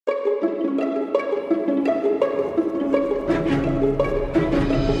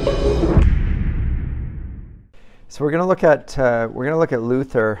So we're going to look at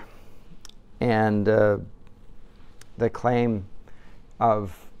Luther and the claim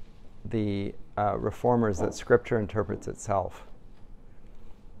of the reformers that Scripture interprets itself.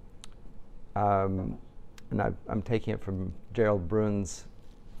 And I'm taking it from Gerald Bruns'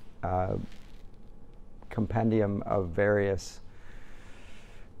 compendium of various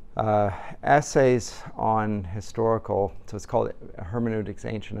essays on historical, so it's called Hermeneutics,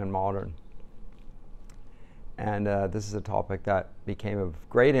 Ancient and Modern. And this is a topic that became of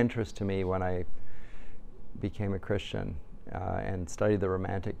great interest to me when I became a Christian and studied the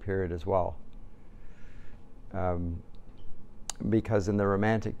Romantic period as well. Because in the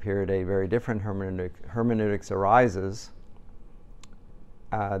Romantic period, a very different hermeneutics arises,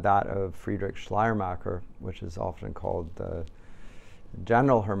 that of Friedrich Schleiermacher, which is often called the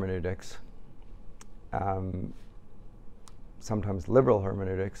general hermeneutics, sometimes liberal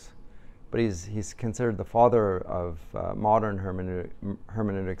hermeneutics, but he's considered the father of modern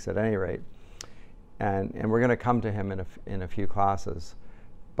hermeneutics at any rate. And we're going to come to him in a few classes.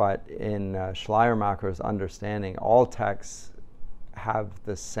 But in Schleiermacher's understanding, all texts have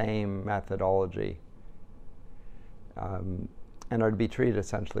the same methodology and are to be treated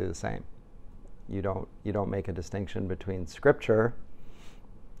essentially the same. You don't make a distinction between Scripture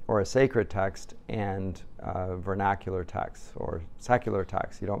or a sacred text and vernacular texts or secular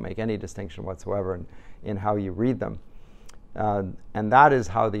texts. You don't make any distinction whatsoever in how you read them. And that is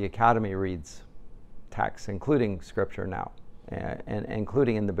how the Academy reads texts, including Scripture now, and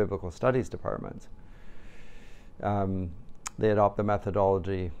including in the biblical studies departments. They adopt the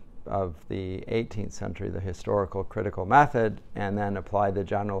methodology of the 18th century, the historical critical method, and then apply the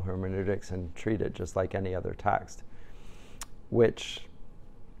general hermeneutics and treat it just like any other text, which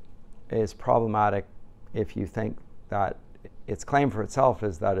is problematic if you think that its claim for itself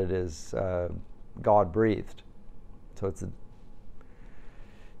is that it is God-breathed. So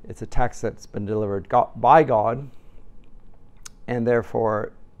it's a text that's been delivered by God, and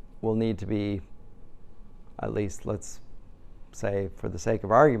therefore will need to be, at least let's say for the sake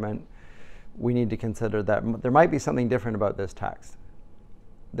of argument, we need to consider that there might be something different about this text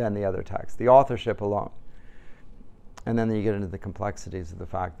than the other text, the authorship alone. And then you get into the complexities of the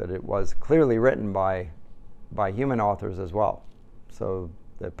fact that it was clearly written by human authors as well. So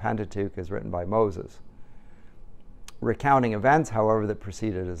the Pentateuch is written by Moses, recounting events, however, that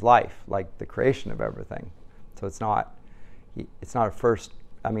preceded his life, like the creation of everything. So it's not a first.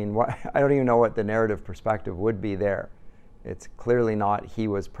 I mean, I don't even know what the narrative perspective would be there. It's clearly not he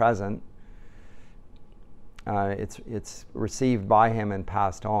was present. It's received by him and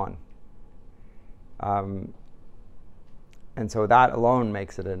passed on. And so that alone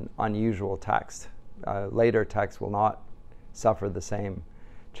makes it an unusual text. Later texts will not suffer the same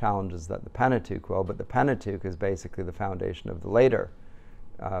challenges that the Pentateuch will, but the Pentateuch is basically the foundation of the later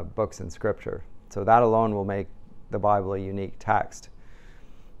books in Scripture. So that alone will make the Bible a unique text.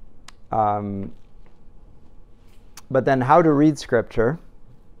 But then how to read Scripture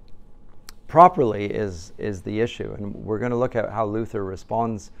properly is the issue. And we're going to look at how Luther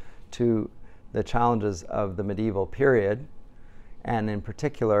responds to the challenges of the medieval period, and in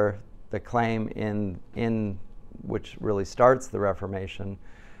particular the claim in which really starts the Reformation,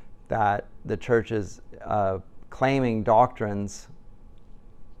 that the church is claiming doctrines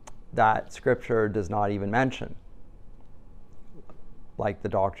that Scripture does not even mention, like the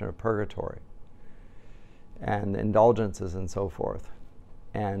doctrine of purgatory and indulgences and so forth.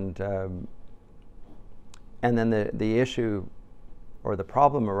 And then the issue or the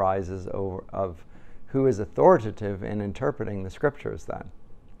problem arises of who is authoritative in interpreting the Scriptures then.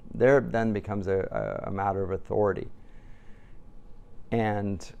 There then becomes a matter of authority.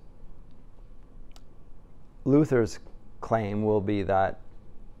 And Luther's claim will be that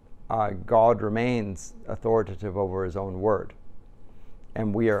God remains authoritative over his own word,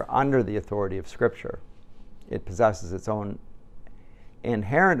 and we are under the authority of Scripture. It possesses its own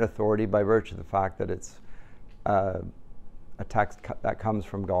inherent authority by virtue of the fact that it's a text that comes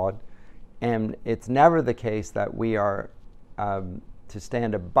from God, and it's never the case that we are to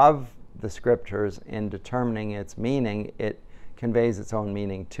stand above the Scriptures in determining its meaning. It conveys its own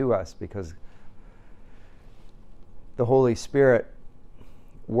meaning to us because the Holy Spirit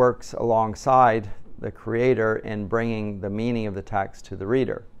works alongside the Creator in bringing the meaning of the text to the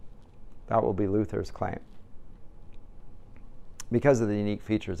reader. That will be Luther's claim, because of the unique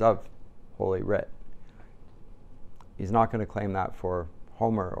features of Holy Writ. He's not going to claim that for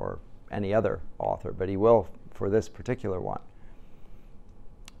Homer or any other author, but he will for this particular one.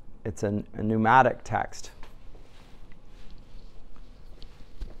 It's a pneumatic text.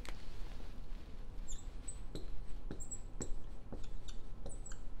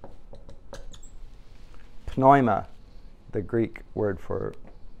 pneuma, the Greek word for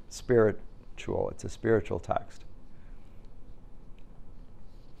spiritual. It's a spiritual text.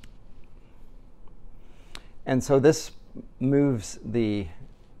 And so this moves the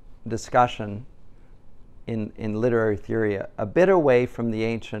discussion in literary theory a bit away from the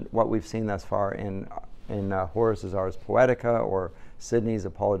ancient, what we've seen thus far in Horace's Ars Poetica or Sidney's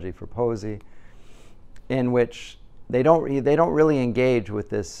Apology for Poesy, in which they don't really engage with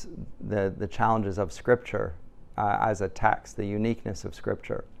the challenges of Scripture as a text, the uniqueness of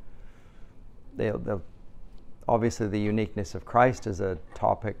Scripture. Obviously, the uniqueness of Christ is a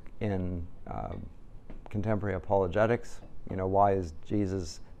topic in contemporary apologetics. You know, why is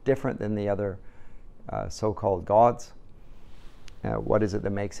Jesus different than the other so-called gods? What is it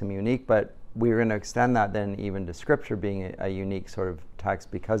that makes him unique? But we're going to extend that then even to Scripture being a unique sort of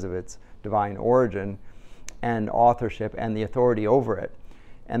text because of its divine origin and authorship and the authority over it.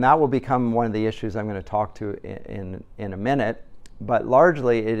 And that will become one of the issues I'm going to talk to in a minute. But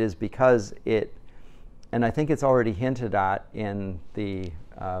largely it is because and I think it's already hinted at in the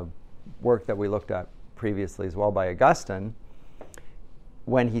work that we looked at previously as well by Augustine,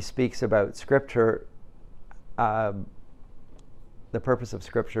 when he speaks about Scripture, the purpose of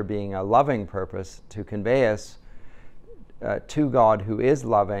Scripture being a loving purpose to convey us to God who is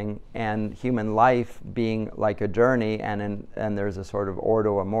loving, and human life being like a journey, and there's a sort of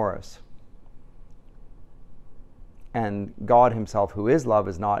ordo amoris. And God himself, who is love,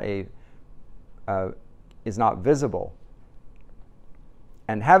 is not visible.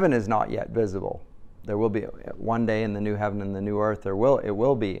 And heaven is not yet visible. There will be one day in the new heaven and the new earth, it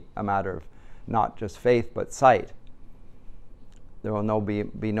will be a matter of not just faith but sight. There will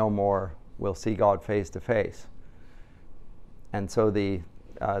be no more, we'll see God face to face. And so the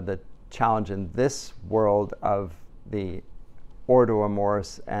challenge in this world of the ordo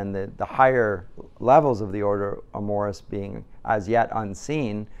amoris and the higher levels of the ordo amoris being as yet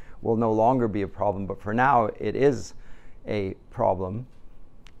unseen will no longer be a problem, but for now it is a problem.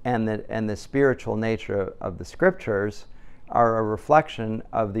 And the spiritual nature of the Scriptures are a reflection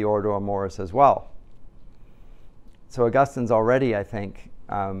of the ordo amoris as well. So Augustine's already, I think,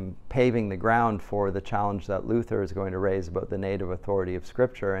 paving the ground for the challenge that Luther is going to raise about the native authority of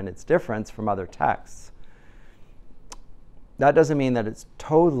Scripture and its difference from other texts. That doesn't mean that it's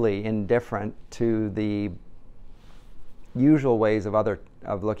totally indifferent to the usual ways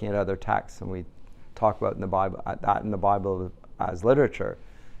of looking at other texts, and we talk about in the Bible as literature.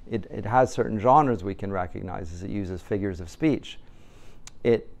 It has certain genres we can recognize as it uses figures of speech.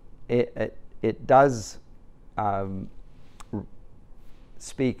 It does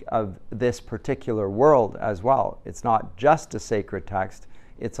speak of this particular world as well. It's not just a sacred text,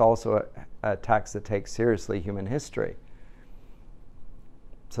 it's also a text that takes seriously human history.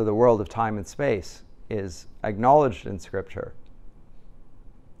 So the world of time and space is acknowledged in Scripture.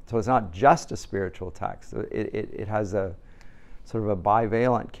 So it's not just a spiritual text. It has a sort of a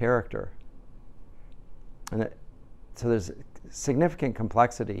bivalent character. And so there's significant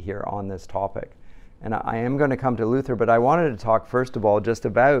complexity here on this topic. And I am going to come to Luther, but I wanted to talk first of all just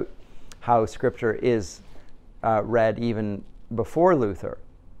about how Scripture is read even before Luther.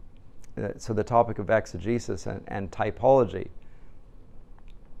 So the topic of exegesis and typology.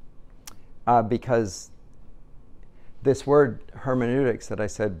 Because this word hermeneutics that I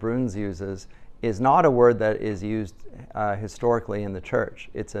said Bruns uses is not a word that is used historically in the church.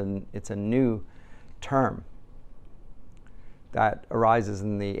 It's a new term that arises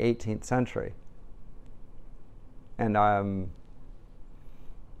in the 18th century. And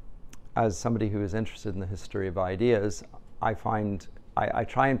as somebody who is interested in the history of ideas, I try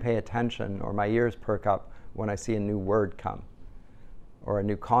and pay attention, or my ears perk up when I see a new word come, or a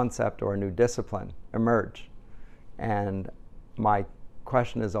new concept or a new discipline emerge. And my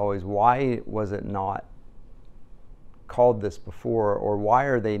question is always, why was it not called this before, or why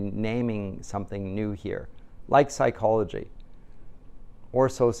are they naming something new here? Like psychology, or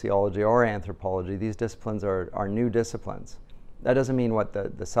sociology, or anthropology, these disciplines are new disciplines. That doesn't mean what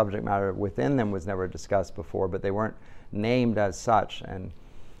the subject matter within them was never discussed before, but they weren't named as such. And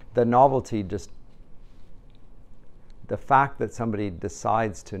the novelty, just the fact that somebody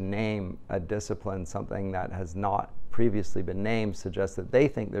decides to name a discipline something that has not previously been named suggests that they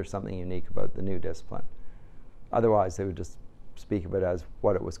think there's something unique about the new discipline. Otherwise, they would just speak of it as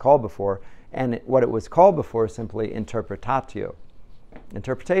what it was called before. And what it was called before is simply interpretatio.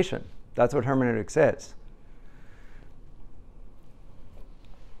 Interpretation. That's what hermeneutics is.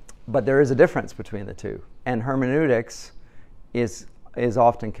 But there is a difference between the two. And hermeneutics is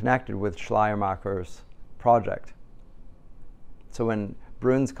often connected with Schleiermacher's project. So when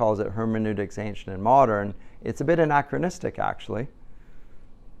Bruns calls it hermeneutics ancient and modern, It's a bit anachronistic, actually,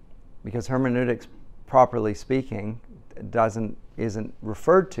 because hermeneutics, properly speaking, isn't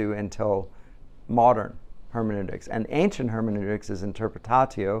referred to until modern hermeneutics. And ancient hermeneutics is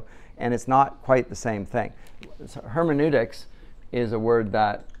interpretatio, and it's not quite the same thing. So hermeneutics is a word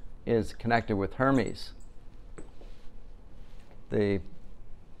that is connected with Hermes, who's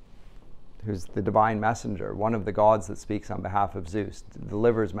the divine messenger, one of the gods that speaks on behalf of Zeus,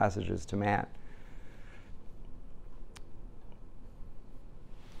 delivers messages to man.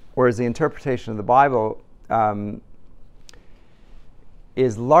 Whereas the interpretation of the Bible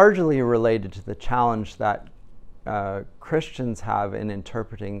is largely related to the challenge that Christians have in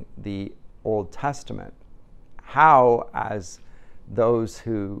interpreting the Old Testament. How, as those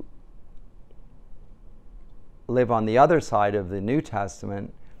who live on the other side of the New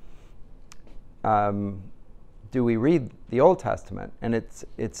Testament, do we read the Old Testament? And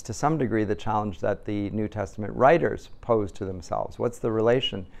it's to some degree the challenge that the New Testament writers pose to themselves. What's the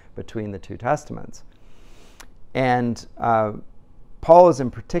relation between the two testaments? And Paul is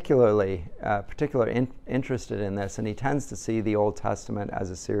particularly interested in this, and he tends to see the Old Testament as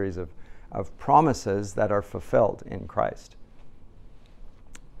a series of promises that are fulfilled in Christ.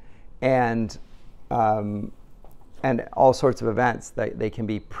 And all sorts of events that they can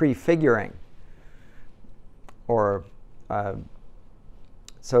be prefiguring, or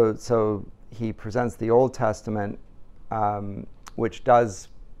so he presents the Old Testament, which does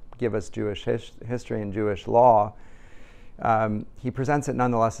give us Jewish history and Jewish law. He presents it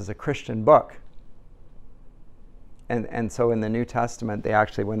nonetheless as a Christian book. And so in the New Testament, they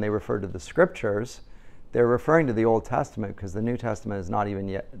actually, when they refer to the scriptures, they're referring to the Old Testament because the New Testament has not even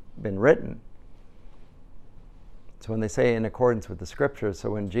yet been written. So when they say in accordance with the scriptures,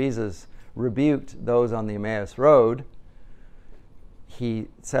 so when Jesus rebuked those on the Emmaus Road, he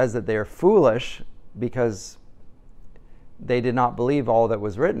says that they are foolish because they did not believe all that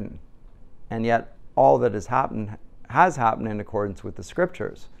was written. And yet all that has happened in accordance with the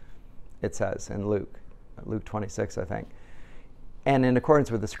scriptures, it says in Luke 26, I think. And in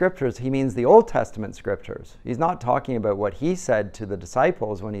accordance with the scriptures, he means the Old Testament scriptures. He's not talking about what he said to the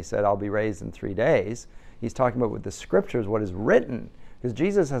disciples when he said, I'll be raised in 3 days. He's talking about with the scriptures, what is written, because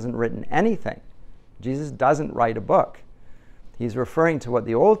Jesus hasn't written anything. Jesus doesn't write a book. He's referring to what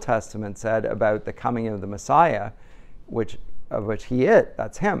the Old Testament said about the coming of the Messiah, of which he is.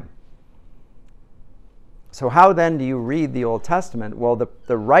 That's him. So how then do you read the Old Testament? Well,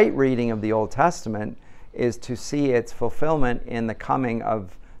 the right reading of the Old Testament is to see its fulfillment in the coming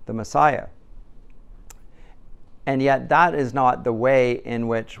of the Messiah. And yet that is not the way in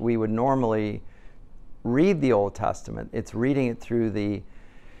which we would normally read the Old Testament. It's reading it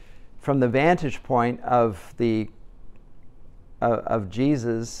from the vantage point of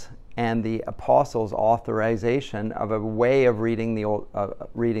Jesus and the apostles' authorization of a way of reading the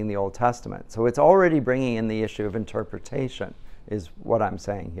Old Testament. So it's already bringing in the issue of interpretation, is what I'm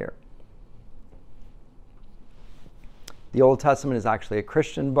saying here. The Old Testament is actually a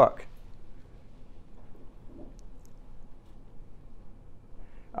Christian book.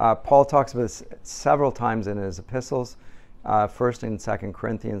 Paul talks about this several times in his epistles, 1st and 2nd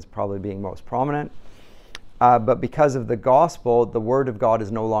Corinthians probably being most prominent. But because of the gospel, the word of God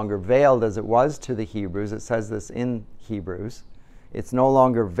is no longer veiled as it was to the Hebrews. It says this in Hebrews. It's no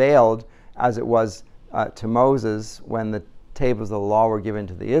longer veiled as it was to Moses when the tables of the law were given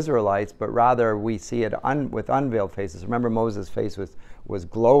to the Israelites, but rather we see it with unveiled faces. Remember, Moses' face was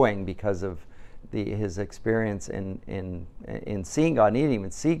glowing because of his experience in seeing God, and he didn't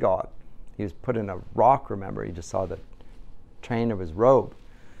even see God. He was put in a rock, remember. He just saw the train of his robe.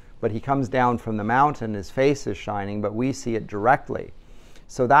 But he comes down from the mountain, his face is shining, but we see it directly.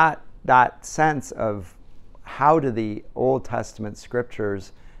 So that sense of how do the Old Testament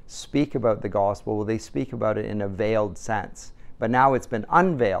scriptures speak about the gospel? Well, they speak about it in a veiled sense. But now it's been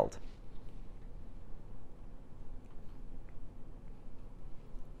unveiled.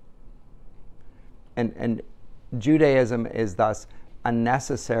 And Judaism is thus a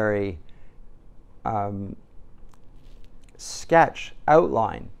necessary sketch,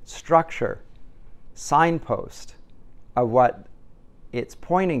 outline, structure, signpost of what it's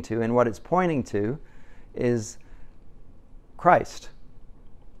pointing to. And what it's pointing to is Christ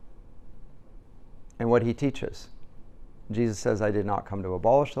and what he teaches. Jesus says, I did not come to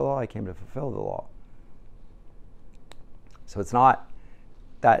abolish the law, I came to fulfill the law. So it's not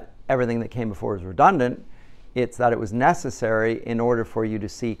that everything that came before is redundant, it's that it was necessary in order for you to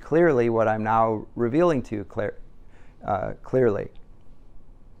see clearly what I'm now revealing to you clearly.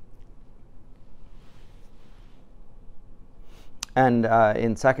 And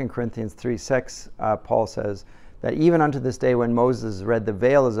in 2 Corinthians 3:6, Paul says that even unto this day when Moses is read, the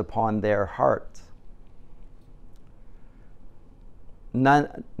veil is upon their hearts.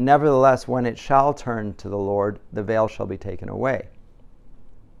 Nevertheless, when it shall turn to the Lord, the veil shall be taken away.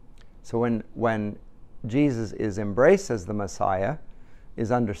 So when Jesus is embraced as the Messiah,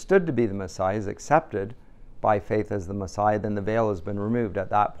 is understood to be the Messiah, is accepted by faith as the Messiah, then the veil has been removed at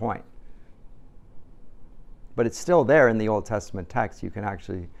that point. But it's still there in the Old Testament text. You can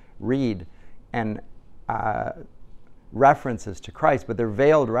actually read and references to Christ, but they're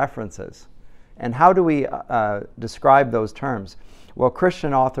veiled references. And how do we describe those terms? Well,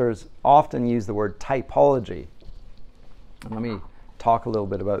 Christian authors often use the word typology. And let me talk a little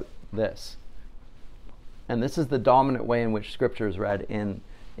bit about this. And this is the dominant way in which Scripture is read in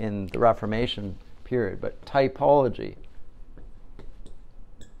the Reformation period. But typology.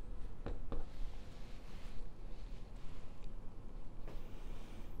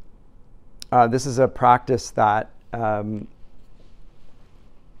 This is a practice that of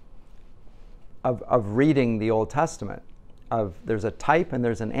reading the Old Testament. There's a type and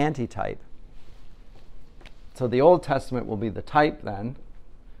there's an antitype. So the Old Testament will be the type then,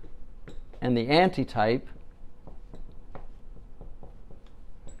 and the antitype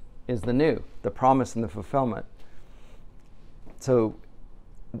is the new, the promise and the fulfillment. So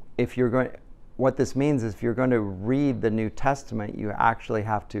if you're going, what this means is if you're going to read the New Testament, you actually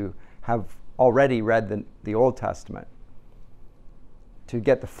have to have already read the Old Testament to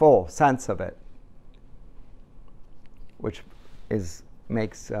get the full sense of it, which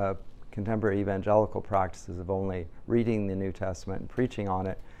makes contemporary evangelical practices of only reading the New Testament and preaching on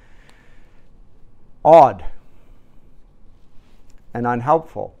it odd and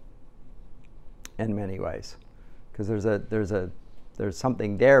unhelpful in many ways, because there's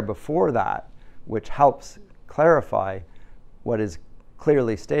something there before that which helps clarify what is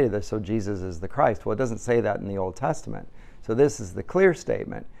clearly stated there. So Jesus is the Christ. Well, it doesn't say that in the Old Testament. So this is the clear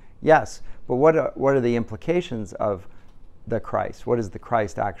statement. Yes, but what are the implications of the Christ? What does the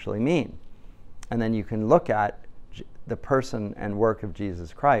Christ actually mean? And then you can look at the person and work of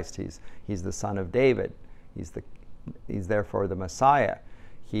Jesus Christ. He's the Son of David. He's therefore the Messiah.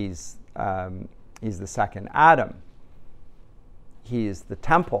 He's the second Adam. He's the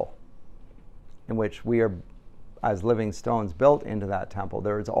temple in which we are, as living stones, built into that temple.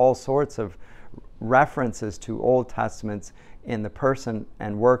 There's all sorts of references to Old Testaments in the person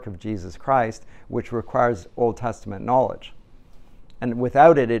and work of Jesus Christ, which requires Old Testament knowledge. And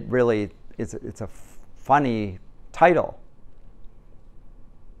without it, it really it's a funny title.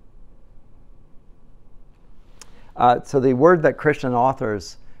 So the word that Christian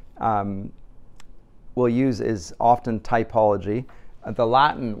authors will use is often typology. The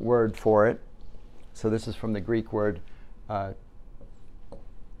Latin word for it, so this is from the Greek word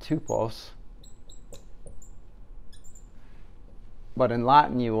typos, but in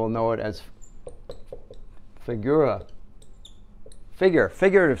Latin you will know it as figurative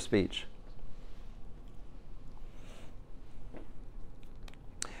speech.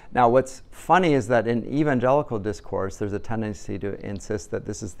 Now, what's funny is that in evangelical discourse, there's a tendency to insist that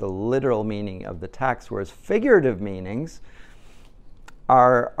this is the literal meaning of the text, whereas figurative meanings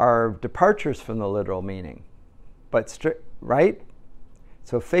are departures from the literal meaning. But right?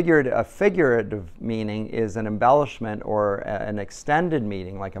 So a figurative meaning is an embellishment or an extended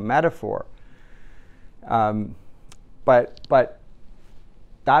meaning, like a metaphor. But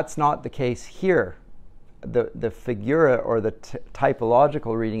that's not the case here. The figura or the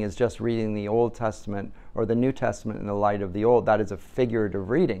typological reading is just reading the Old Testament or the New Testament in the light of the Old. That is a figurative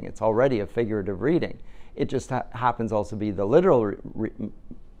reading. It's already a figurative reading. It just happens also to be the literal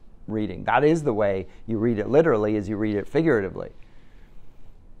reading. That is the way you read it literally, as you read it figuratively.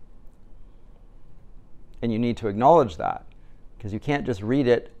 And you need to acknowledge that, because you can't just read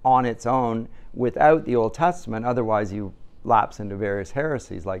it on its own without the Old Testament. Otherwise, you lapse into various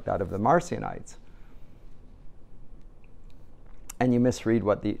heresies like that of the Marcionites. And you misread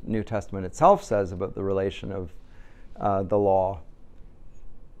what the New Testament itself says about the relation of the law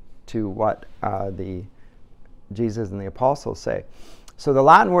to what the Jesus and the apostles say. So the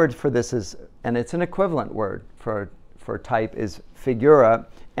Latin word for this is, and it's an equivalent word for type, is figura.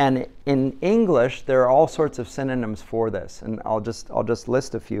 And in English, there are all sorts of synonyms for this, and I'll just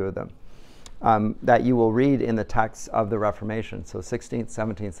list a few of them that you will read in the texts of the Reformation. So 16th,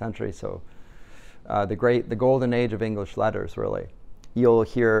 17th century. So the golden age of English letters, really. You'll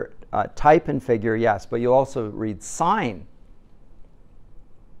hear type and figure, yes, but you'll also read sign.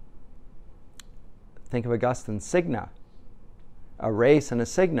 Think of Augustine's signa. a race and a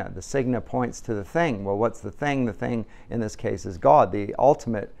signa. The signa points to the thing. Well, what's the thing? The thing in this case is God. The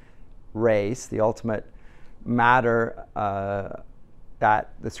ultimate race, the ultimate matter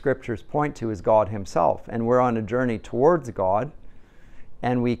that the scriptures point to is God himself. And we're on a journey towards God,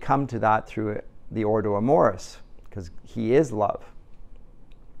 and we come to that through the ordo amoris, because he is love.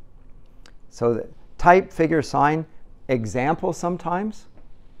 So the type, figure, sign, example sometimes,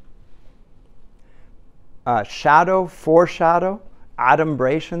 shadow, foreshadow,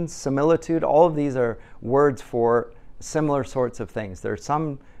 adumbration, similitude, all of these are words for similar sorts of things. There are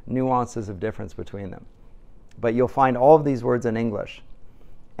some nuances of difference between them, but you'll find all of these words in English.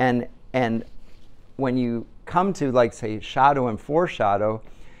 And when you come to, like, say, shadow and foreshadow,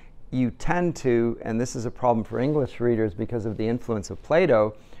 you tend to, and this is a problem for English readers because of the influence of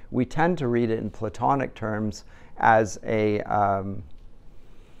Plato, we tend to read it in Platonic terms as a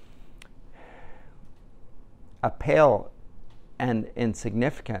pale and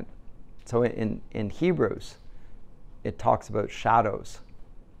insignificant. So in Hebrews, it talks about shadows.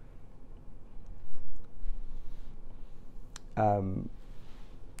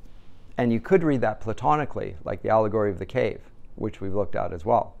 And you could read that platonically, like the allegory of the cave, which we've looked at as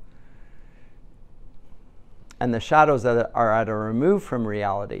well. And the shadows that are at a remove from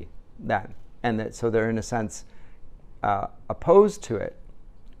reality then, and so they're in a sense opposed to it,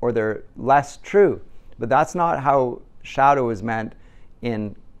 or they're less true. But that's not how shadow is meant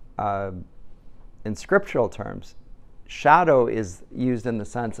in scriptural terms. Shadow is used in the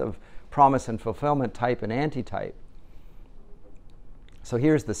sense of promise and fulfillment, type and antitype. So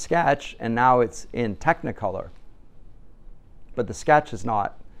here's the sketch, and now it's in Technicolor. But the sketch is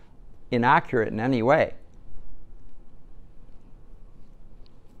not inaccurate in any way.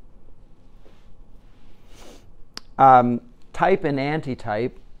 Type and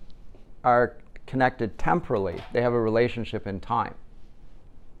antitype are connected temporally. They have a relationship in time.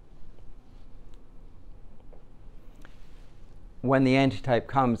 When the antitype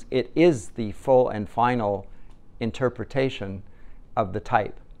comes, it is the full and final interpretation of the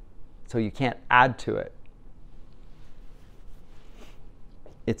type. So you can't add to it.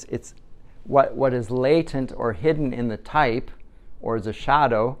 It's what is latent or hidden in the type, or as a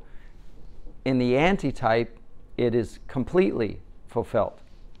shadow, in the antitype, it is completely fulfilled.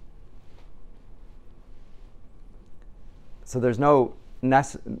 So there's no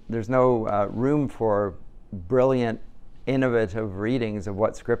room for brilliant, innovative readings of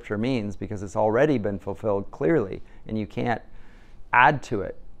what Scripture means, because it's already been fulfilled clearly, and you can't add to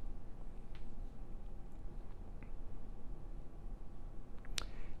it.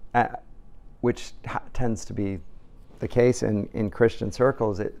 Which tends to be the case in Christian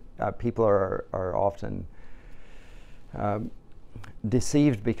circles. People are often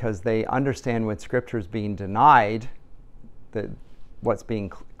deceived because they understand when Scripture is being denied, that what's being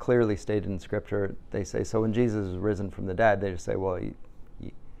clearly stated in Scripture, they say, so when Jesus is risen from the dead, they just say, well,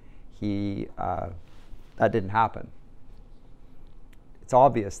 he that didn't happen. It's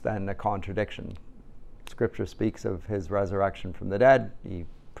obvious then a contradiction. Scripture speaks of his resurrection from the dead. He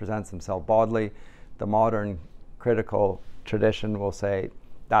presents himself bodily. The modern critical tradition will say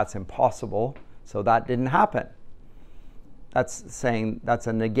that's impossible, so that didn't happen. That's saying that's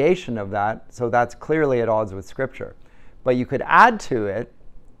a negation of that, so that's clearly at odds with Scripture. But you could add to it,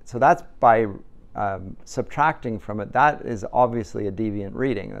 so that's by subtracting from it. That is obviously a deviant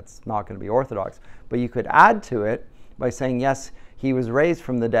reading. That's not going to be orthodox. But you could add to it by saying, yes, he was raised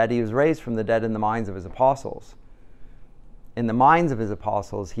from the dead. He was raised from the dead in the minds of his apostles. In the minds of his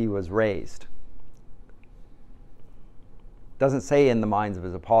apostles, he was raised. It doesn't say in the minds of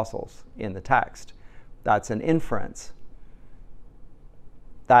his apostles in the text. That's an inference.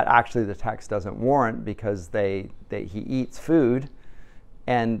 That actually the text doesn't warrant, because he eats food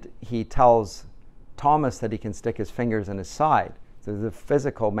and he tells Thomas that he can stick his fingers in his side. So there's a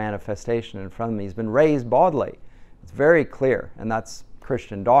physical manifestation in front of him. He's been raised bodily. It's very clear, and that's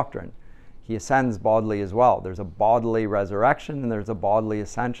Christian doctrine. He ascends bodily as well. There's a bodily resurrection and there's a bodily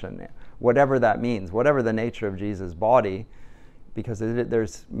ascension. Whatever that means, whatever the nature of Jesus' body, because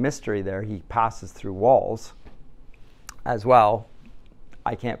there's mystery there. He passes through walls as well.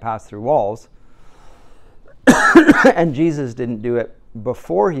 I can't pass through walls. And Jesus didn't do it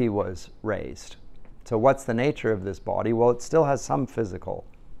before he was raised. So what's the nature of this body? Well, it still has some physical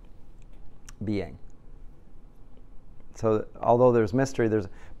being. So although there's mystery,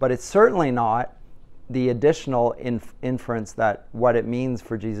 but it's certainly not the additional inference that what it means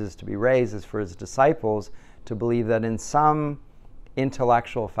for Jesus to be raised is for his disciples to believe that in some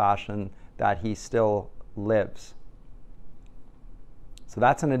intellectual fashion that he still lives. So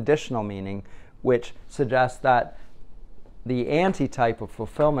that's an additional meaning, which suggests that the antitype of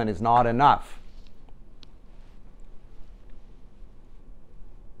fulfillment is not enough.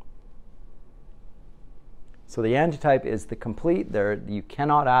 So the antitype is the complete. There, you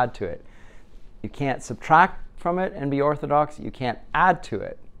cannot add to it. You can't subtract from it and be orthodox. You can't add to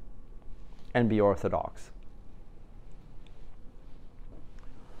it and be orthodox.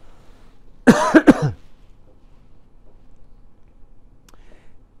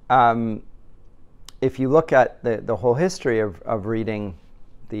 If you look at the whole history of reading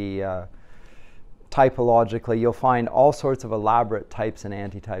the typologically, you'll find all sorts of elaborate types and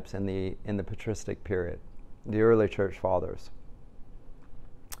antitypes in the patristic period, the early church fathers.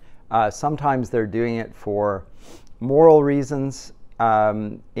 Sometimes they're doing it for moral reasons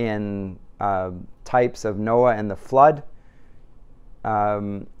in types of Noah and the flood.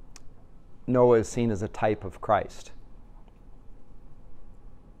 Noah is seen as a type of Christ.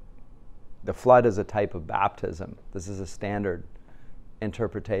 The flood is a type of baptism. This is a standard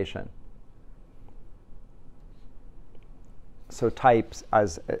interpretation. So types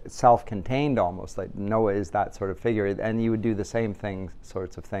as self-contained almost, like Noah is that sort of figure. And you would do the same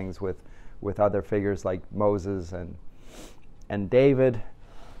sorts of things with other figures like Moses and David.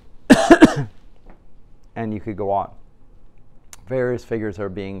 And you could go on. Various figures are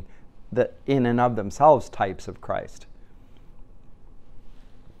being, in and of themselves, types of Christ.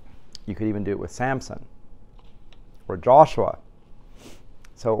 You could even do it with Samson or Joshua.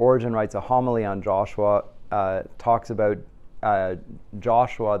 So Origen writes a homily on Joshua, talks about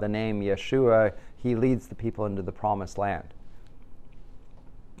Joshua, the name Yeshua. He leads the people into the promised land.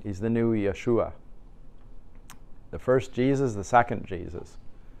 He's the new Yeshua. The first Jesus, the second Jesus.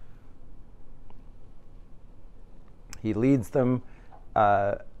 He leads them,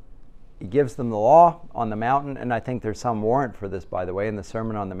 he gives them the law on the mountain, and I think there's some warrant for this, by the way, in the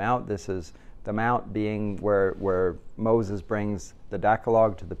Sermon on the Mount. This is the Mount being where Moses brings the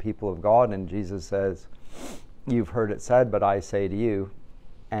Decalogue to the people of God, and Jesus says, "You've heard it said, but I say to you,"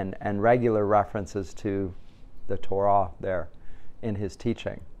 and regular references to the Torah there in his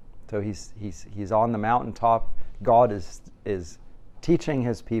teaching. So he's on the mountaintop. God is teaching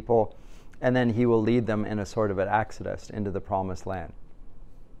his people, and then he will lead them in a sort of an exodus into the promised land.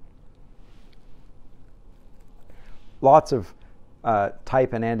 Lots of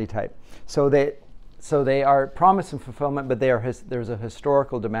type and antitype. So they are promise and fulfillment, but there's a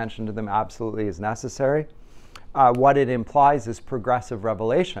historical dimension to them absolutely is necessary. What it implies is progressive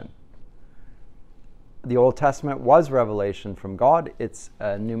revelation. The Old Testament was revelation from God. It's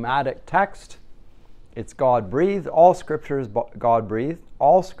a pneumatic text. It's God-breathed. All Scripture is God-breathed.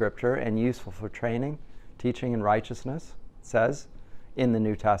 All Scripture and useful for training, teaching, and righteousness, it says in the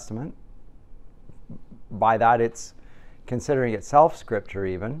New Testament. By that, it's considering itself Scripture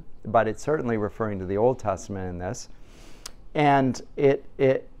even, but it's certainly referring to the Old Testament in this. And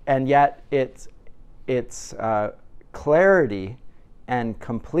yet its clarity and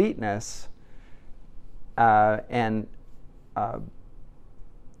completeness and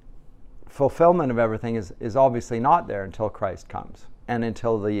fulfillment of everything is obviously not there until Christ comes and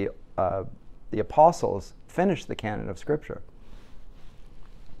until the apostles finish the canon of Scripture.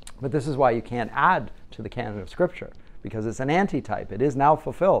 But this is why you can't add to the canon of Scripture, because it's an antitype. It is now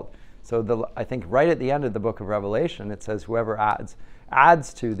fulfilled. So I think right at the end of the book of Revelation, it says, whoever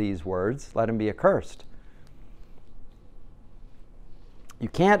adds to these words, let him be accursed. You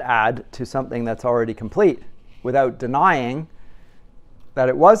can't add to something that's already complete without denying that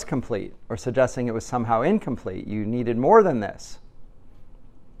it was complete or suggesting it was somehow incomplete. You needed more than this.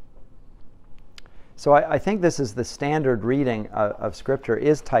 So I think this is the standard reading of Scripture,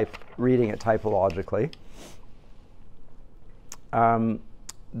 is reading it typologically.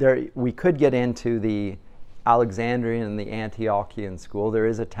 We could get into the Alexandrian and the Antiochian school. There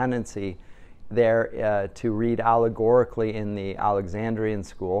is a tendency there to read allegorically in the Alexandrian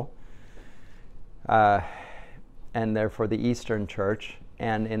school, and therefore the Eastern Church,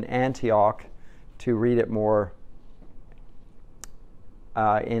 and in Antioch to read it more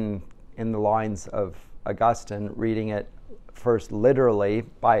in the lines of Augustine, reading it first literally,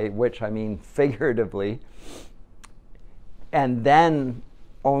 by which I mean figuratively, and then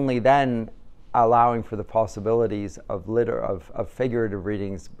only then allowing for the possibilities of figurative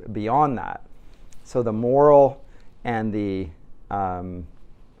readings beyond that. So the moral and the how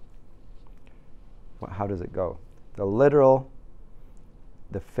does it go? The literal,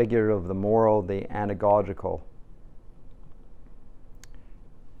 the figurative, the moral, the anagogical.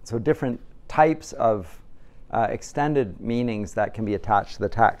 So different types of extended meanings that can be attached to the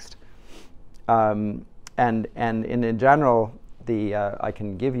text. And in general, I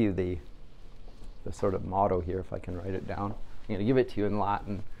can give you the sort of motto here, if I can write it down. I'm going to give it to you in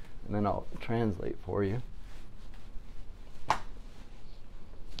Latin, and then I'll translate for you.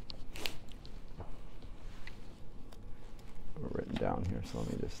 Written down here, so let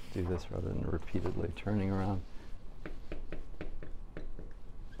me just do this rather than repeatedly turning around.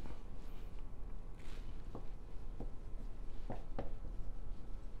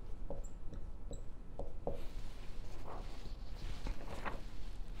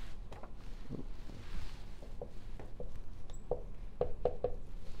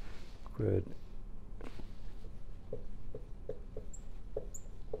 Good.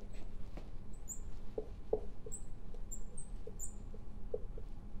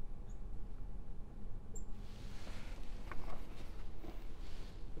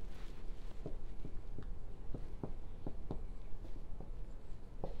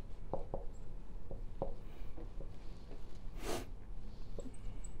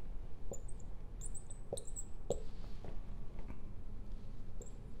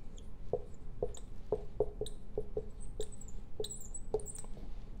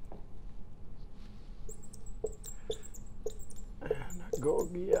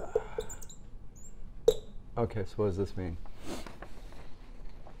 Gogia. Okay, so what does this mean?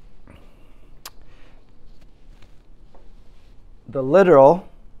 The literal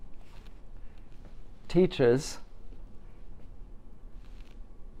teaches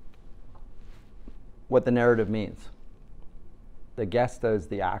what the narrative means. The gesta is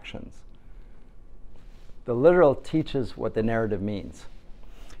the actions. The literal teaches what the narrative means.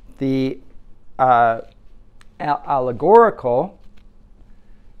 The allegorical,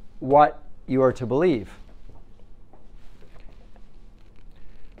 what you are to believe.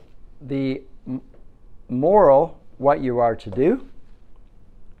 The moral, what you are to do.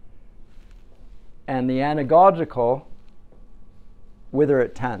 And the anagogical, whither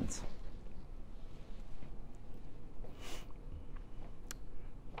it tends.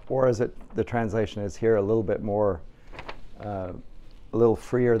 Or as the translation is here, a little bit more, a little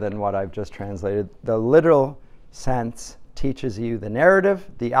freer than what I've just translated. The literal sense teaches you the narrative,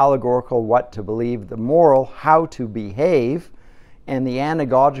 the allegorical, what to believe, the moral, how to behave, and the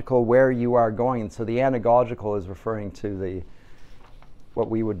anagogical, where you are going. So the anagogical is referring to what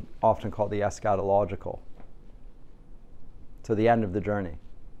we would often call the eschatological, to the end of the journey.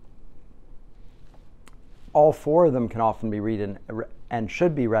 All four of them can often be read and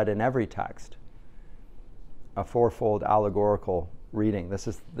should be read in every text. A fourfold allegorical reading. This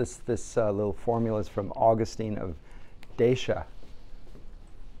little formula is from Augustine of Dacia.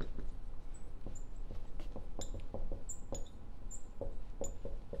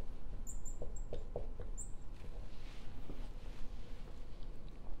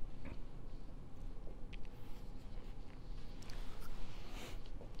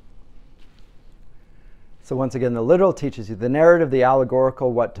 So once again, the literal teaches you the narrative, the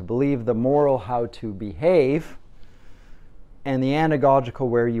allegorical, what to believe, the moral, how to behave, and the anagogical,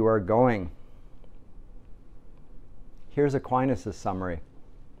 where you are going. Here's Aquinas' summary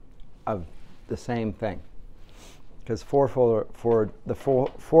of the same thing. Because the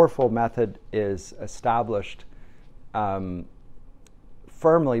fourfold method is established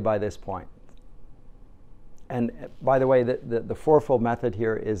firmly by this point. And by the way, the fourfold method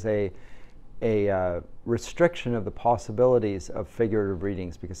here is a restriction of the possibilities of figurative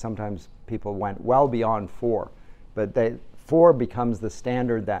readings, because sometimes people went well beyond four, but four becomes the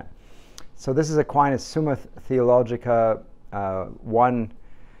standard then. So this is Aquinas' Summa Theologica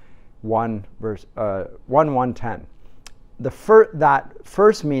 1:110. That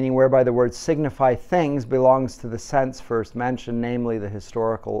first meaning, whereby the words signify things, belongs to the sense first mentioned, namely the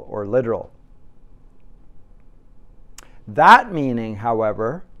historical or literal. That meaning,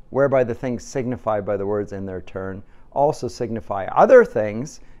 however, whereby the things signified by the words in their turn also signify other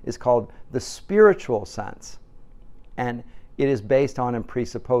things, is called the spiritual sense. And it is based on and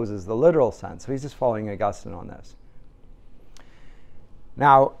presupposes the literal sense. So he's just following Augustine on this.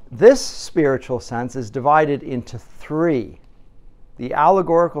 Now, this spiritual sense is divided into three. The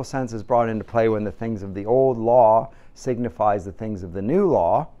allegorical sense is brought into play when the things of the old law signifies the things of the new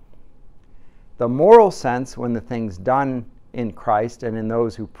law. The moral sense, when the things done in Christ and in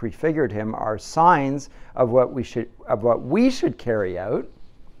those who prefigured him are signs of what we should carry out.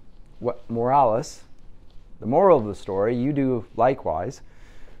 What moralis, the moral of the story, you do likewise.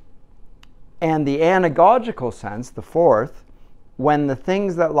 And the anagogical sense, the fourth, when the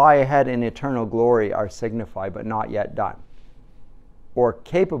things that lie ahead in eternal glory are signified but not yet done, or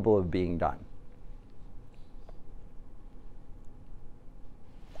capable of being done.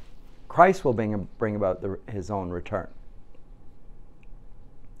 Christ will bring about his own return.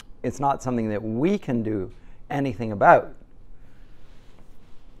 it's not something that we can do anything about.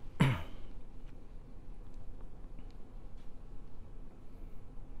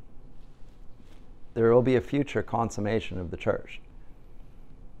 There will be a future consummation of the church.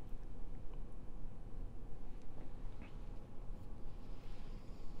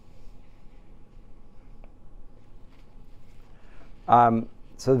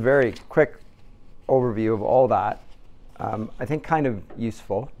 So a very quick overview of all that. I think kind of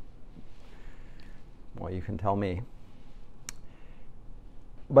useful. Well, you can tell me.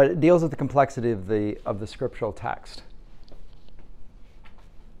 But it deals with the complexity of the scriptural text.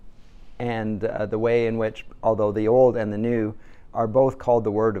 And the way in which, although the Old and the New are both called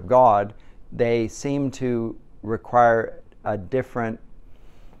the Word of God, they seem to require a different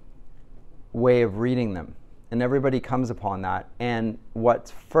way of reading them. And everybody comes upon that. And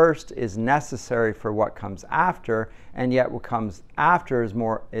what's first is necessary for what comes after, and yet what comes after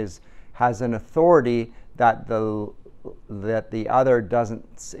has an authority that the other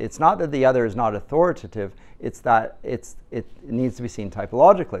doesn't. It's not that the other is not authoritative, it's that it needs to be seen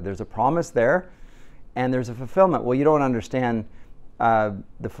typologically. There's a promise there, and there's a fulfillment. Well, you don't understand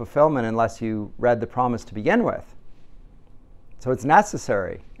the fulfillment unless you read the promise to begin with. So it's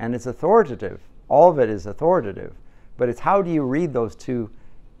necessary, and it's authoritative. All of it is authoritative. But it's how do you read those two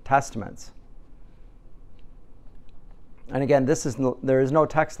testaments? And again, there is no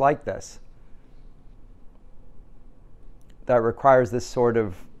text like this that requires this sort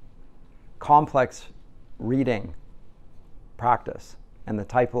of complex reading practice and the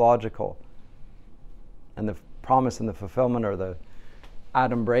typological and the promise and the fulfillment, or the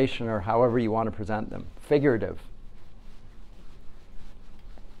adumbration, or however you want to present them, figurative.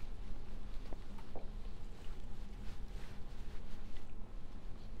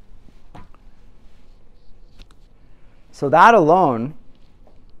 So that alone,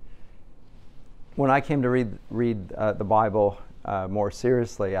 when I came to read the Bible more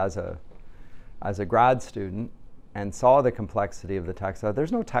seriously as a grad student and saw the complexity of the text,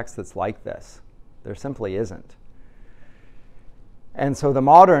 there's no text that's like this. There simply isn't. And so the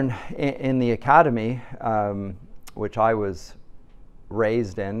modern in the academy, which I was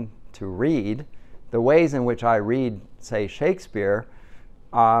raised in to read, the ways in which I read, say, Shakespeare,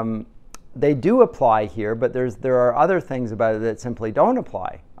 they do apply here, but there are other things about it that simply don't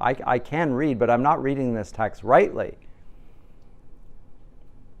apply. I can read, but I'm not reading this text rightly.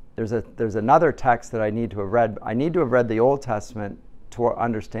 There's another text that I need to have read. I need to have read the Old Testament to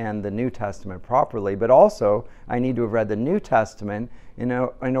understand the New Testament properly, but also I need to have read the New Testament in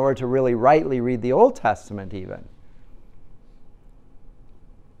order to really rightly read the Old Testament even.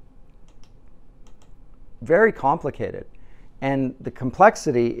 Very complicated. And the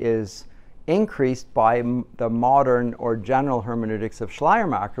complexity is increased by the modern or general hermeneutics of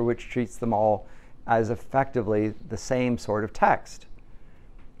Schleiermacher, which treats them all as effectively the same sort of text.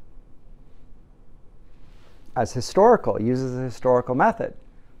 As historical, uses a historical method,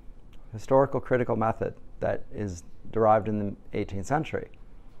 historical critical method that is derived in the 18th century,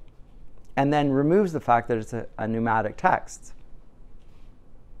 and then removes the fact that it's a pneumatic text,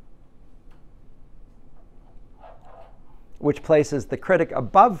 which places the critic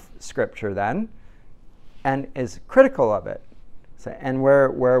above Scripture then, and is critical of it. So, and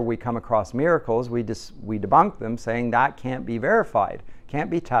where we come across miracles, we debunk them, saying that can't be verified, can't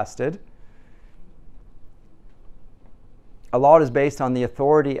be tested. A lot is based on the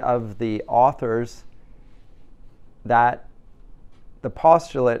authority of the authors that the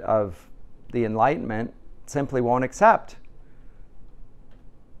postulate of the Enlightenment simply won't accept.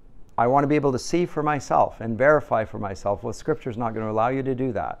 I want to be able to see for myself and verify for myself. Well, Scripture is not going to allow you to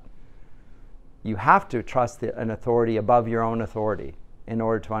do that. You have to trust an authority above your own authority in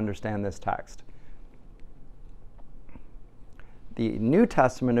order to understand this text. The New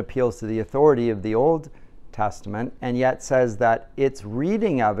Testament appeals to the authority of the Old Testament, and yet says that its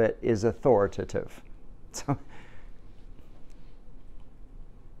reading of it is authoritative. So,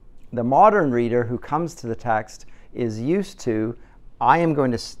 the modern reader who comes to the text is used to, I am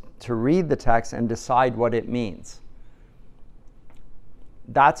going to read the text and decide what it means.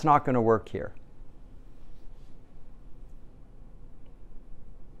 That's not going to work here.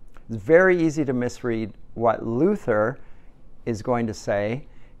 It's very easy to misread what Luther is going to say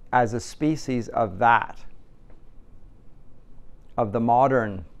as a species of that, of the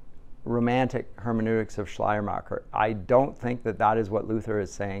modern romantic hermeneutics of Schleiermacher. I don't think that that is what Luther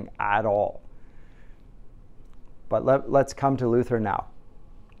is saying at all. But let's come to Luther now.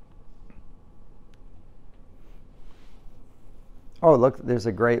 Oh, look, there's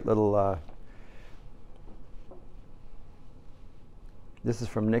a great little This is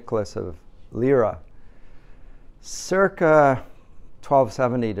from Nicholas of Lyra, circa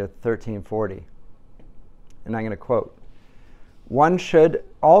 1270 to 1340. And I'm going to quote, "One should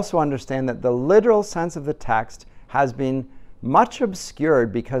also understand that the literal sense of the text has been much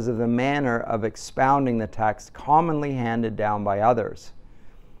obscured because of the manner of expounding the text commonly handed down by others.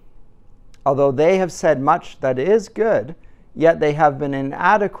 Although they have said much that is good, yet they have been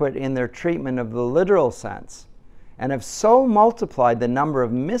inadequate in their treatment of the literal sense, and have so multiplied the number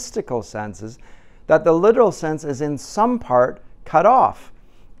of mystical senses that the literal sense is in some part cut off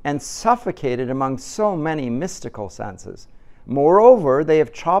and suffocated among so many mystical senses. Moreover, they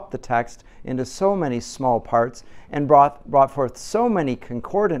have chopped the text into so many small parts and brought forth so many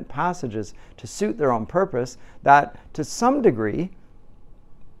concordant passages to suit their own purpose that, to some degree,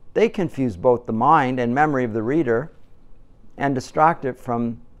 they confuse both the mind and memory of the reader and distract it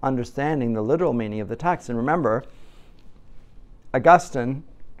from understanding the literal meaning of the text." And remember, Augustine,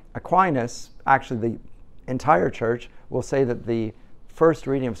 Aquinas, actually the entire church, will say that the first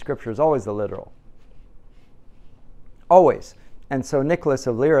reading of Scripture is always the literal. Always. And so Nicholas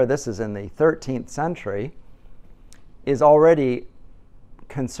of Lyra, this is in the 13th century, is already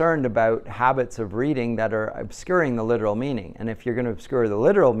concerned about habits of reading that are obscuring the literal meaning. And if you're going to obscure the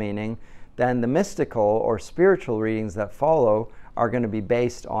literal meaning, then the mystical or spiritual readings that follow are going to be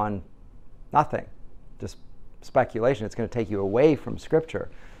based on nothing, just speculation. It's going to take you away from Scripture.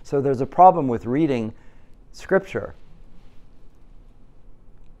 So there's a problem with reading Scripture.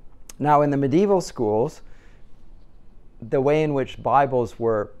 Now, in the medieval schools, the way in which Bibles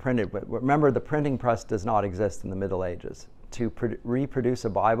were printed, remember the printing press does not exist in the Middle Ages. To reproduce a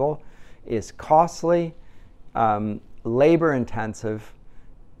Bible is costly, labor intensive,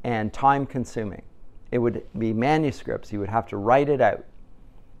 and time consuming. It would be manuscripts. You would have to write it out.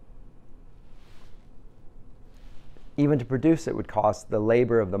 Even to produce it would cost the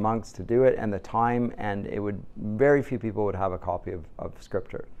labor of the monks to do it and the time, and very few people would have a copy of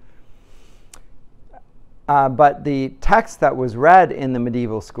Scripture. But the text that was read in the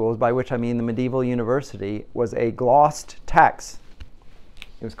medieval schools, by which I mean the medieval university, was a glossed text.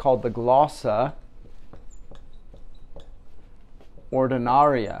 It was called the Glossa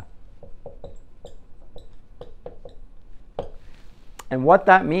Ordinaria. And what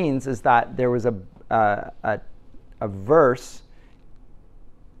that means is that there was a verse,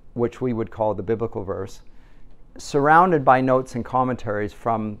 which we would call the biblical verse, surrounded by notes and commentaries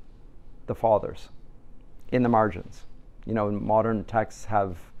from the fathers in the margins. You know, modern texts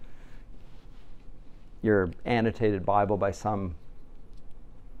have your annotated Bible by some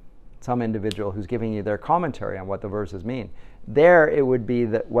individual who's giving you their commentary on what the verses mean. There it would be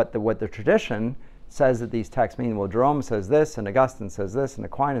that what the tradition says that these texts mean. Well, Jerome says this, and Augustine says this, and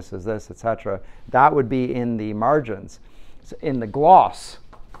Aquinas says this, etc. That would be in the margins, so in the gloss.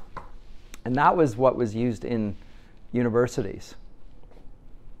 And that was what was used in universities.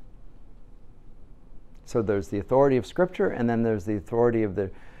 So there's the authority of Scripture, and then there's the authority of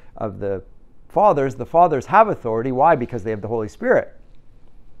the fathers. The fathers have authority. Why? Because they have the Holy Spirit.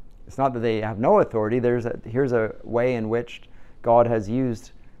 It's not that they have no authority. Here's a way in which God has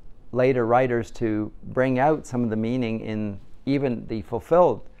used later writers to bring out some of the meaning in even the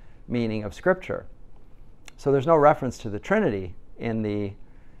fulfilled meaning of Scripture. So there's no reference to the Trinity in the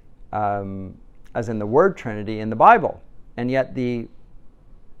as in the word Trinity in the Bible, and yet the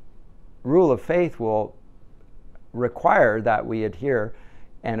rule of faith will require that we adhere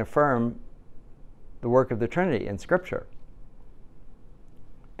and affirm the work of the Trinity in Scripture.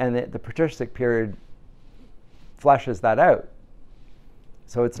 And the patristic period fleshes that out.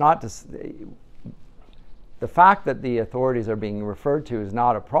 So it's not just the fact that the authorities are being referred to is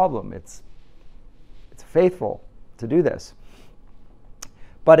not a problem. It's faithful to do this.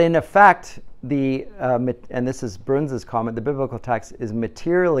 But in effect, and this is Bruns's comment, the biblical text is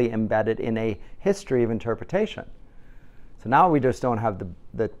materially embedded in a history of interpretation. So now we just don't have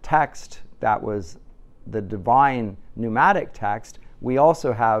the text that was the divine pneumatic text. We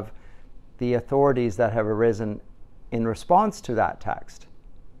also have the authorities that have arisen in response to that text.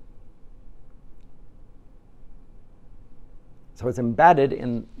 So it's embedded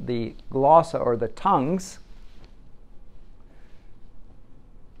in the glossa, or the tongues,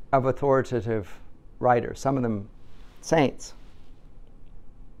 of authoritative writers, some of them saints.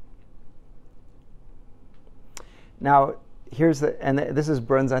 Now, this is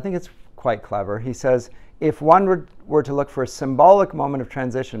Bruns, I think it's quite clever. He says, if one were to look for a symbolic moment of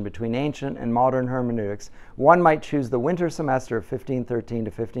transition between ancient and modern hermeneutics, one might choose the winter semester of 1513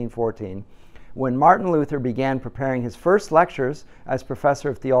 to 1514, when Martin Luther began preparing his first lectures as professor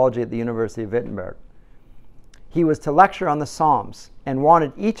of theology at the University of Wittenberg. He was to lecture on the Psalms and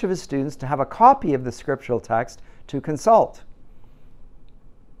wanted each of his students to have a copy of the scriptural text to consult.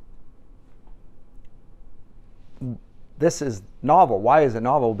 This is novel. Why is it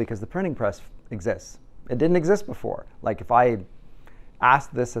novel? Because the printing press exists. It didn't exist before. Like if I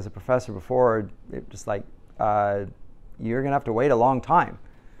asked this as a professor before, it just like, you're going to have to wait a long time.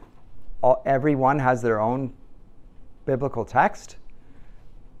 Everyone has their own biblical text.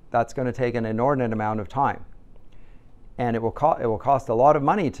 That's going to take an inordinate amount of time. And it will cost a lot of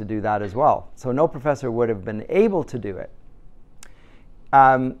money to do that as well. So no professor would have been able to do it.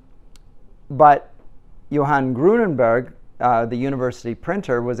 But Johann Grunenberg, the university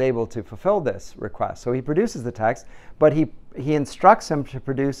printer, was able to fulfill this request. So he produces the text, but he instructs him to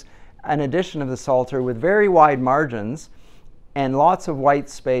produce an edition of the Psalter with very wide margins and lots of white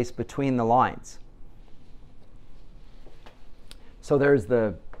space between the lines. So there's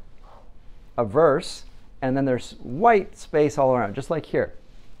a verse, and then there's white space all around, just like here,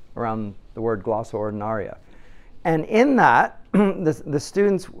 around the word glossa ordinaria. And in that, the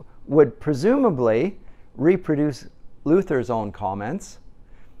students would presumably reproduce Luther's own comments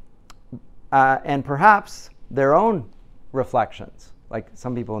and perhaps their own reflections. Like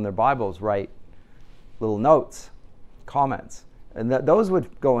some people in their Bibles write little notes, comments, and those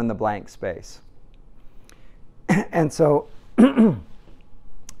would go in the blank space. And so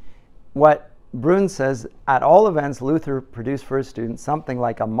what Bruns says, at all events, Luther produced for his students something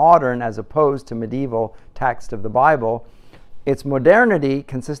like a modern as opposed to medieval text of the Bible, its modernity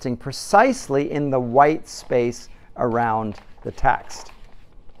consisting precisely in the white space around the text.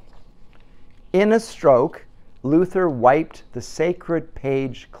 In a stroke, Luther wiped the sacred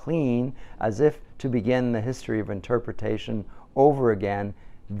page clean as if to begin the history of interpretation over again,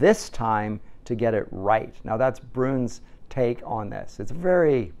 this time to get it right. Now that's Bruns' take on this. It's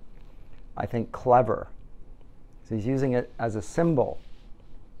very, I think, clever. So he's using it as a symbol.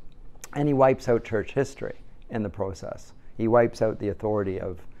 And he wipes out church history in the process. He wipes out the authority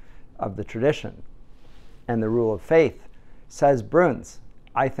of the tradition and the rule of faith. Says Bruns,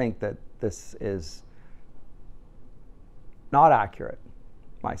 I think that this is not accurate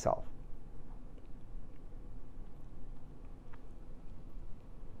myself.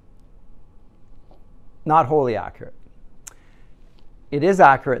 Not wholly accurate. It is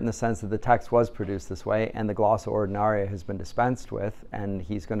accurate in the sense that the text was produced this way and the glossa ordinaria has been dispensed with, and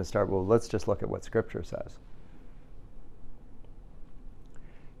he's going to start, well, let's just look at what Scripture says.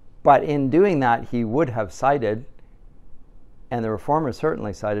 But in doing that, he would have cited, and the Reformers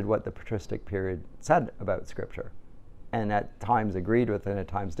certainly cited, what the patristic period said about Scripture, and at times agreed with it and at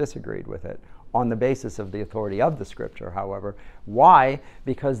times disagreed with it, on the basis of the authority of the Scripture, however. Why?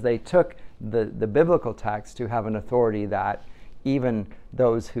 Because they took the biblical text to have an authority that even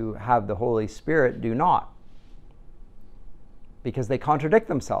those who have the Holy Spirit do not, because they contradict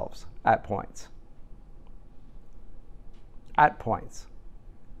themselves at points. At points.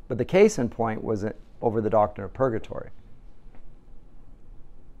 But the case in point was over the doctrine of purgatory.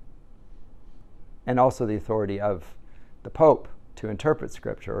 And also the authority of the Pope to interpret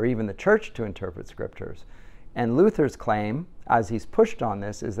Scripture, or even the Church to interpret Scriptures. And Luther's claim, as he's pushed on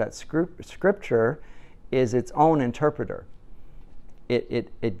this, is that Scripture is its own interpreter.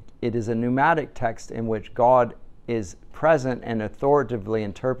 It is a pneumatic text in which God is present and authoritatively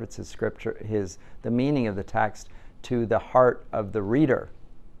interprets his Scripture, the meaning of the text, to the heart of the reader.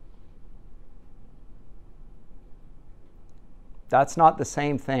 That's not the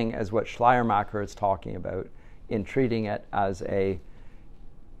same thing as what Schleiermacher is talking about in treating it as a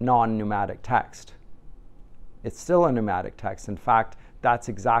non-pneumatic text. It's still a pneumatic text. In fact, that's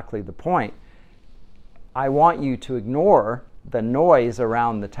exactly the point. I want you to ignore the noise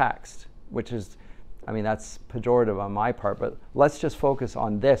around the text, which is, I mean, that's pejorative on my part, but let's just focus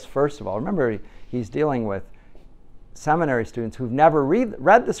on this first of all. Remember, he's dealing with seminary students who've never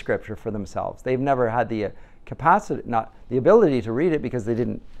read the Scripture for themselves. They've never had the capacity, not the ability to read it because they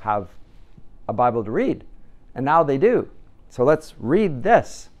didn't have a Bible to read. And now they do. So let's read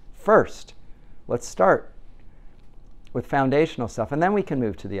this first. Let's start with foundational stuff, and then we can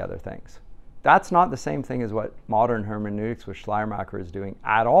move to the other things. That's not the same thing as what modern hermeneutics with Schleiermacher is doing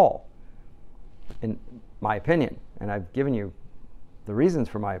at all, in my opinion. And I've given you the reasons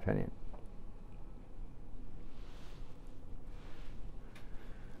for my opinion.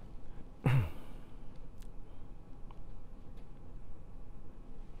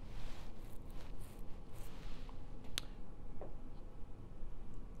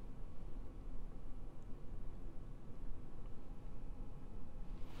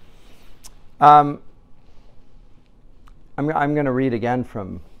 I'm going to read again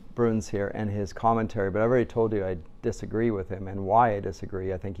from Bruns here and his commentary, but I've already told you I disagree with him, and why I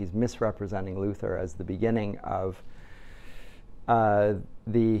disagree. I think he's misrepresenting Luther as the beginning of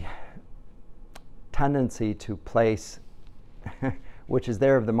the tendency to place, which is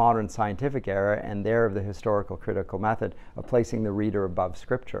there of the modern scientific era and there of the historical critical method, of placing the reader above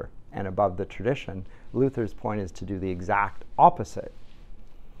Scripture and above the tradition. Luther's point is to do the exact opposite.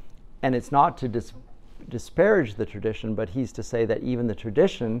 And it's not to disparage the tradition, but he's to say that even the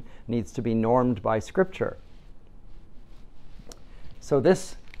tradition needs to be normed by Scripture. So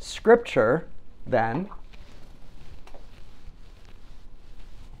this Scripture, then,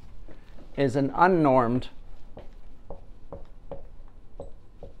 is an unnormed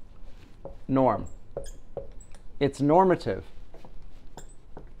norm. It's normative.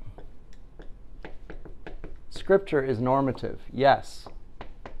 Scripture is normative, yes.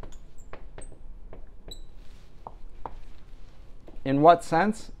 In what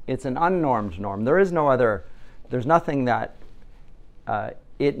sense? It's an unnormed norm. There is no other, there's nothing that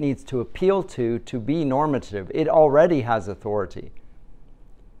it needs to appeal to be normative. It already has authority.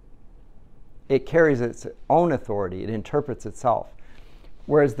 It carries its own authority. It interprets itself.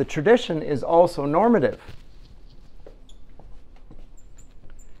 Whereas the tradition is also normative.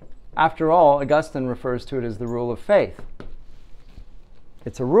 After all, Augustine refers to it as the rule of faith.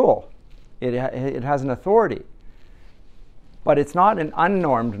 It's a rule. It has an authority. But it's not an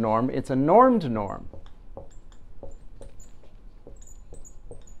unnormed norm, it's a normed norm.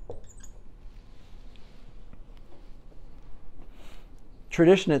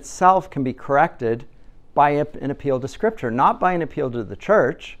 Tradition itself can be corrected by an appeal to Scripture, not by an appeal to the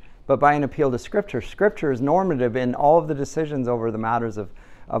church, but by an appeal to Scripture. Scripture is normative in all of the decisions over the matters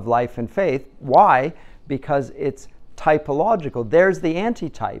of life and faith. Why? Because it's typological. There's the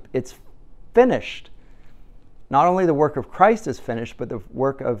antitype. It's finished. Not only the work of Christ is finished, but the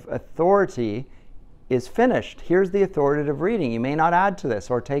work of authority is finished. Here's the authoritative reading. You may not add to this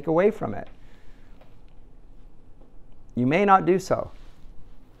or take away from it. You may not do so.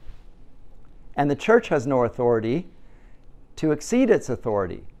 And the church has no authority to exceed its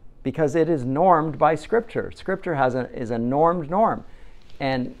authority because it is normed by Scripture. Scripture is a normed norm.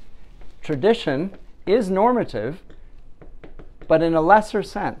 And tradition is normative, but in a lesser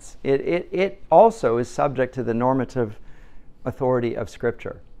sense. It also is subject to the normative authority of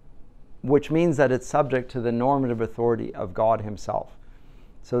Scripture, which means that it's subject to the normative authority of God Himself.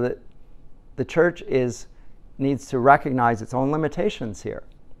 So that the church needs to recognize its own limitations here.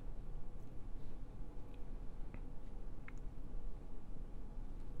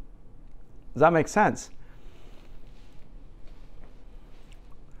 Does that make sense?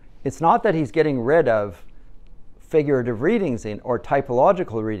 It's not that he's getting rid of figurative readings or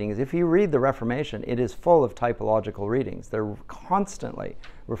typological readings. If you read the Reformation, it is full of typological readings. They're constantly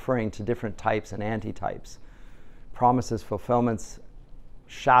referring to different types and antitypes. Promises, fulfillments,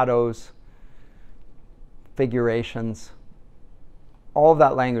 shadows, figurations. All of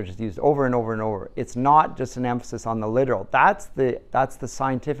that language is used over and over and over. It's not just an emphasis on the literal. That's the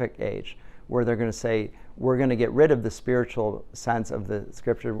scientific age, where they're going to say, we're going to get rid of the spiritual sense of the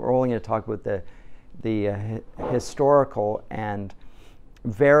Scripture. We're only going to talk about the historical and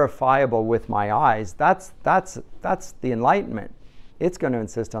verifiable with my eyes. That's the Enlightenment. It's going to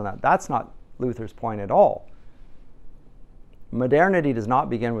insist on that. That's not Luther's point at all. Modernity does not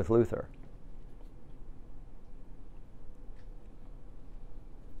begin with Luther.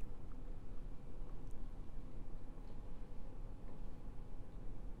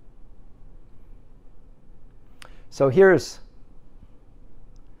 So here's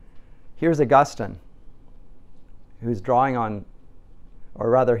Augustine, who's drawing on, or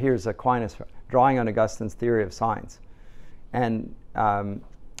rather here's Aquinas drawing on Augustine's theory of signs. And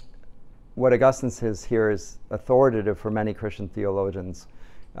what Augustine says here is authoritative for many Christian theologians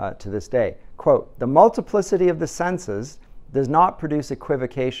to this day. Quote, "The multiplicity of the senses does not produce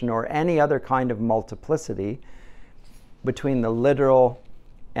equivocation or any other kind of multiplicity between the literal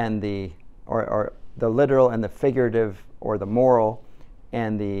and the literal and the figurative, or the moral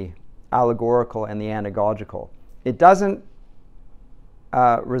and the allegorical and the anagogical. It doesn't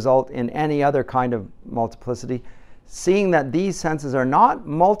result in any other kind of multiplicity, seeing that these senses are not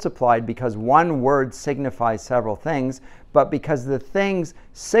multiplied because one word signifies several things, but because the things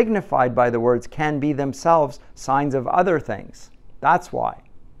signified by the words can be themselves signs of other things. That's why.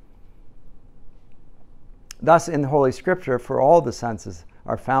 Thus, in the Holy Scripture, for all the senses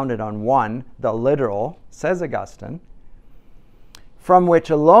are founded on one, the literal, says Augustine, from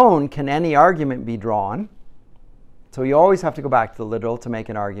which alone can any argument be drawn. So you always have to go back to the literal to make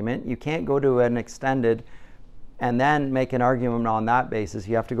an argument. You can't go to an extended and then make an argument on that basis.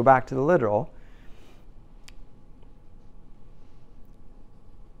 You have to go back to the literal.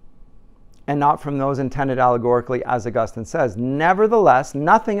 And not from those intended allegorically, as Augustine says. Nevertheless,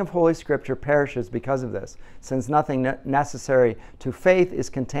 nothing of Holy Scripture perishes because of this, since nothing necessary to faith is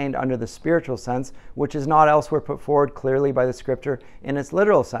contained under the spiritual sense, which is not elsewhere put forward clearly by the Scripture in its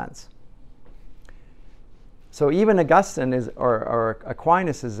literal sense. So even Augustine or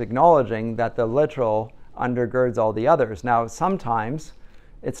Aquinas is acknowledging that the literal undergirds all the others. Now, sometimes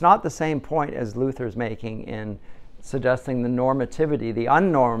it's not the same point as Luther's making in suggesting the normativity, the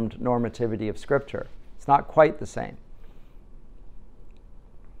unnormed normativity of Scripture. It's not quite the same.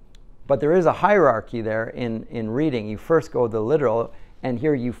 But there is a hierarchy there in reading. You first go to the literal, and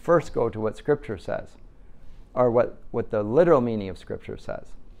here you first go to what Scripture says, or what the literal meaning of Scripture says.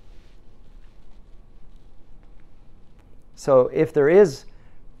 So if there is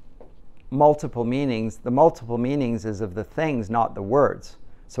multiple meanings, the multiple meanings is of the things, not the words.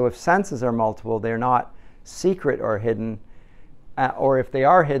 So if senses are multiple, they're not secret or hidden, or if they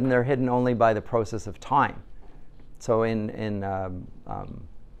are hidden, they're hidden only by the process of time. So in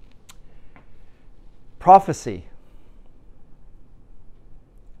prophecy,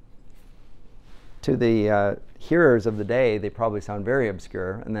 to the hearers of the day, they probably sound very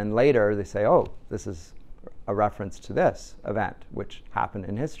obscure, and then later they say, oh, this is a reference to this event which happened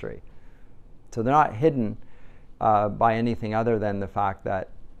in history. So they're not hidden by anything other than the fact that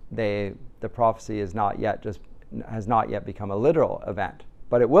the prophecy has not yet become a literal event.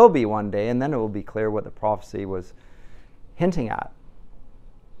 But it will be one day, and then it will be clear what the prophecy was hinting at.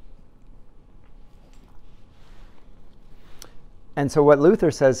 And so what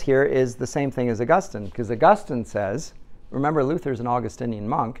Luther says here is the same thing as Augustine, because Augustine says, remember Luther's an Augustinian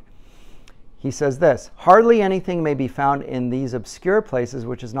monk, he says this: hardly anything may be found in these obscure places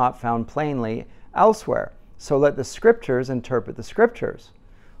which is not found plainly elsewhere. So let the Scriptures interpret the Scriptures.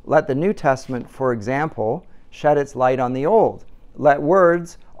 Let the New Testament, for example, shed its light on the Old. Let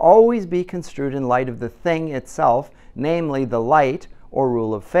words always be construed in light of the thing itself, namely the light or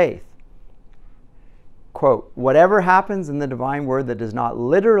rule of faith. Quote, whatever happens in the divine word that does not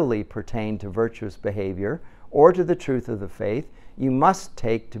literally pertain to virtuous behavior or to the truth of the faith, you must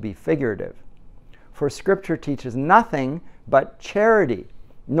take to be figurative. For Scripture teaches nothing but charity,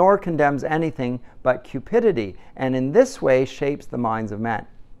 nor condemns anything but cupidity, and in this way shapes the minds of men.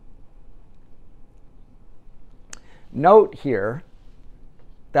 Note here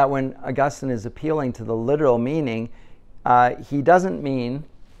that when Augustine is appealing to the literal meaning, he doesn't mean,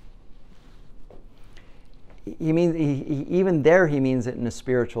 even there he means it in a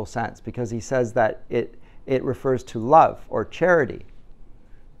spiritual sense, because he says that it refers to love or charity,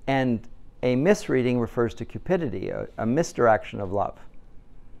 and a misreading refers to cupidity, a misdirection of love.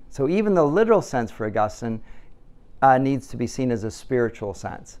 So even the literal sense for Augustine needs to be seen as a spiritual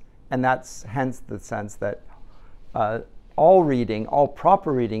sense, and that's hence the sense that all reading, all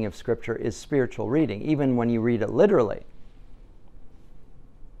proper reading of Scripture is spiritual reading, even when you read it literally.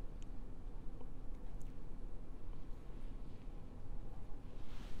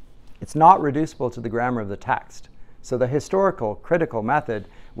 It's not reducible to the grammar of the text. So the historical critical method,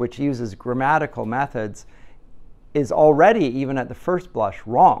 which uses grammatical methods, is already, even at the first blush,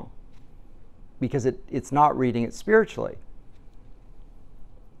 wrong, because it's not reading it spiritually.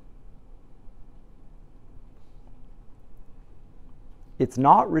 It's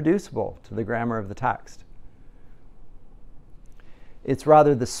not reducible to the grammar of the text. It's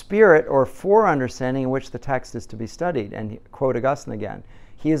rather the spirit or fore-understanding in which the text is to be studied. And quote Augustine again,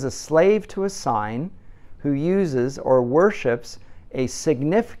 he is a slave to a sign who uses or worships a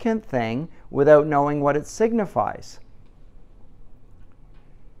significant thing without knowing what it signifies.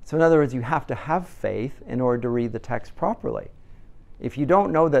 So in other words, you have to have faith in order to read the text properly. If you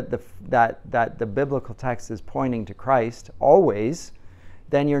don't know that the biblical text is pointing to Christ always,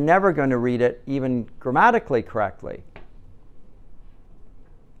 then you're never going to read it even grammatically correctly.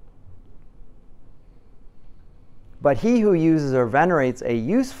 But he who uses or venerates a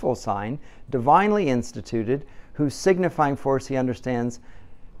useful sign, divinely instituted, whose signifying force he understands,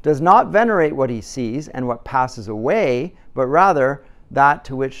 does not venerate what he sees and what passes away, but rather that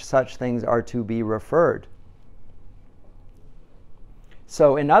to which such things are to be referred.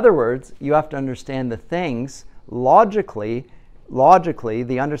 So in other words, you have to understand the things logically. Logically,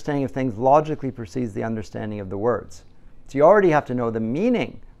 the understanding of things logically precedes the understanding of the words. So you already have to know the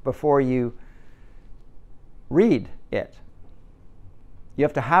meaning before you read it. You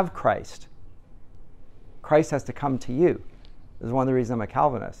have to have Christ. Christ has to come to you. This is one of the reasons I'm a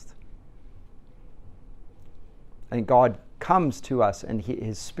Calvinist. I think God comes to us, and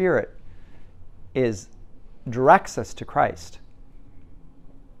His Spirit is directs us to Christ.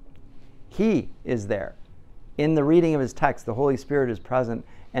 He is there. In the reading of his text, the Holy Spirit is present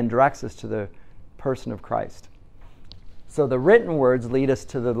and directs us to the person of Christ. So the written words lead us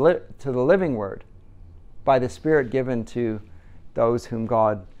to the living word by the Spirit given to those whom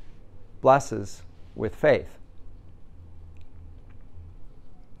God blesses with faith.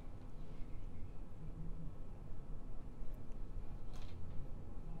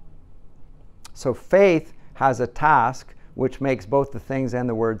 So faith has a task which makes both the things and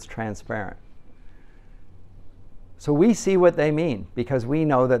the words transparent. So we see what they mean because we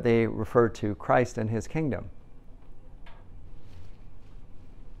know that they refer to Christ and his kingdom.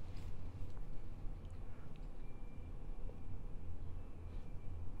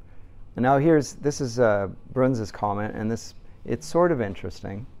 And now this is Bruns' comment, and it's sort of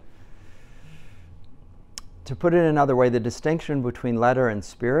interesting. To put it another way, the distinction between letter and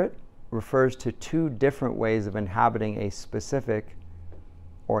spirit refers to two different ways of inhabiting a specific,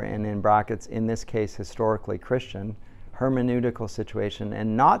 or in brackets, in this case, historically Christian, hermeneutical situation,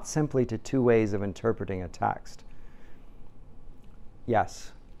 and not simply to two ways of interpreting a text.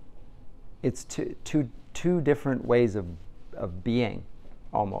 Yes, it's two different ways of being,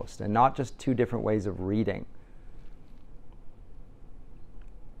 almost, and not just two different ways of reading.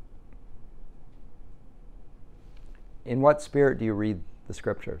 In what spirit do you read the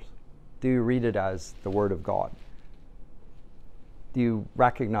scriptures? Do you read it as the Word of God? Do you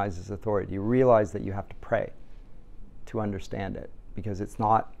recognize its authority? Do you realize that you have to pray to understand it? Because it's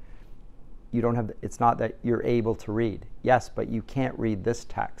not that you're able to read. Yes, but you can't read this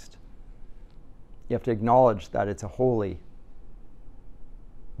text. You have to acknowledge that it's a holy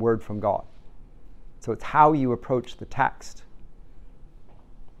word from God. So it's how you approach the text.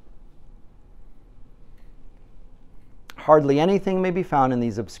 Hardly anything may be found in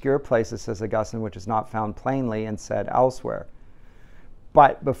these obscure places, says Augustine, which is not found plainly and said elsewhere.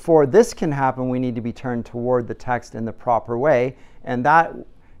 But before this can happen, we need to be turned toward the text in the proper way, and that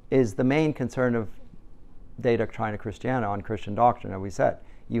is the main concern of De Doctrina Christiana, on Christian doctrine, as we said.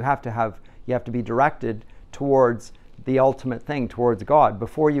 You have to be directed towards the ultimate thing, towards God,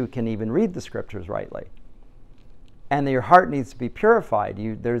 before you can even read the scriptures rightly. And your heart needs to be purified.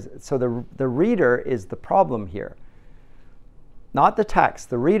 So the reader is the problem here. Not the text.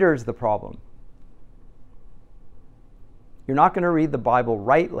 The reader is the problem. You're not going to read the Bible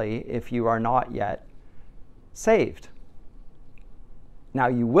rightly if you are not yet saved. Now,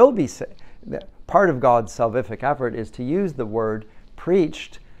 you will be saved. Part of God's salvific effort is to use the word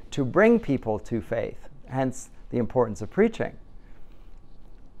preached to bring people to faith, hence the importance of preaching.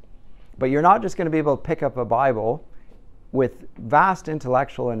 But you're not just going to be able to pick up a Bible with vast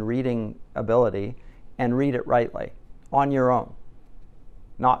intellectual and reading ability and read it rightly on your own.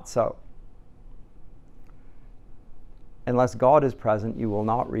 Not so. Unless God is present, you will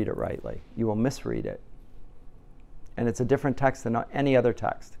not read it rightly. You will misread it. And it's a different text than any other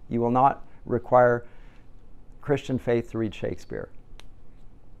text. You will not require Christian faith to read Shakespeare.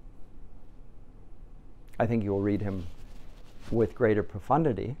 I think you will read him with greater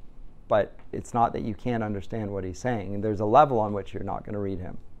profundity, but it's not that you can't understand what he's saying. And there's a level on which you're not going to read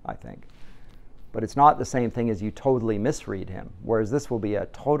him, I think. But it's not the same thing as you totally misread him, whereas this will be a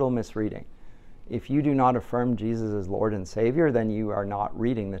total misreading. If you do not affirm Jesus as Lord and Savior, then you are not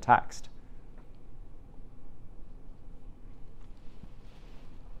reading the text.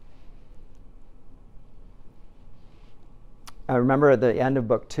 I remember at the end of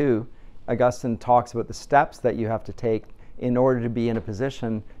Book 2, Augustine talks about the steps that you have to take in order to be in a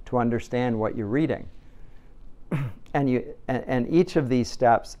position to understand what you're reading. And each of these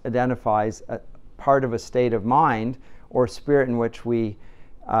steps identifies a part of a state of mind or spirit in which we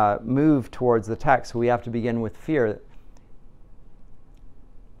move towards the text. So we have to begin with fear.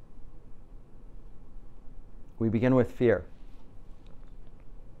 We begin with fear.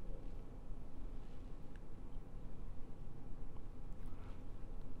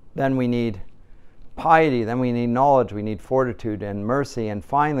 Then we need piety, then we need knowledge, we need fortitude and mercy, and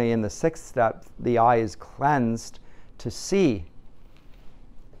finally in the sixth step, the eye is cleansed to see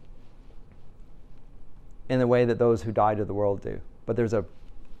in the way that those who died of the world do. But there's a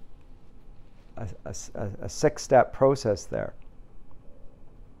six-step process there.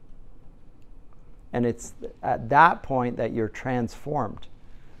 And it's at that point that you're transformed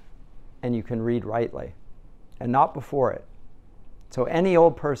and you can read rightly, and not before it. So any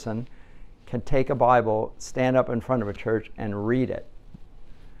old person can take a Bible, stand up in front of a church, and read it.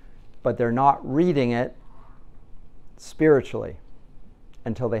 But they're not reading it spiritually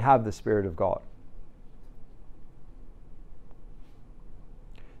until they have the Spirit of God.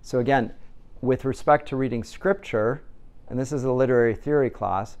 So again, with respect to reading scripture, and this is a literary theory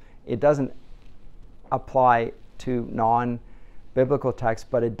class, it doesn't apply to non-biblical texts,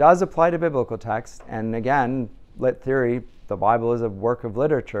 but it does apply to biblical texts. And again, lit theory, the Bible is a work of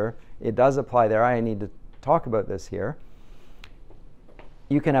literature. It does apply there. I need to talk about this here.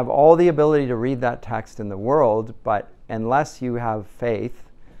 You can have all the ability to read that text in the world, but unless you have faith,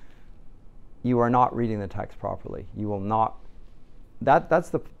 you are not reading the text properly. You will not. That's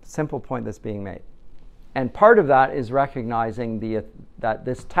the simple point that's being made. And part of that is recognizing that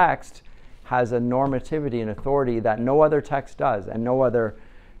this text has a normativity and authority that no other text does and no other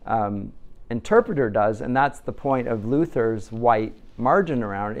interpreter does, and that's the point of Luther's white margin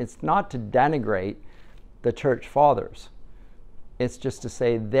around it. It's not to denigrate the church fathers. It's just to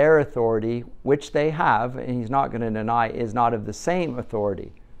say their authority, which they have, and he's not going to deny, is not of the same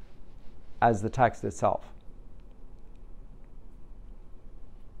authority as the text itself.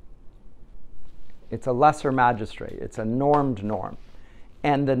 It's a lesser magistrate. It's a normed norm.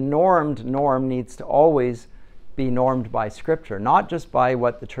 And the normed norm needs to always be normed by Scripture, not just by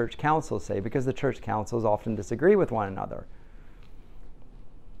what the church councils say, because the church councils often disagree with one another.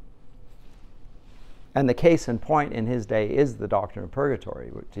 And the case in point in his day is the doctrine of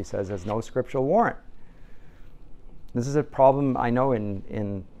purgatory, which he says has no scriptural warrant. This is a problem I know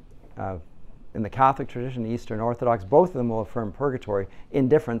in the Catholic tradition, the Eastern Orthodox. Both of them will affirm purgatory in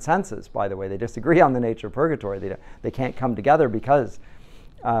different senses, by the way. They disagree on the nature of purgatory. They can't come together because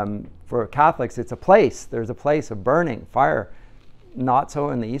for Catholics it's a place. There's a place of burning, fire. Not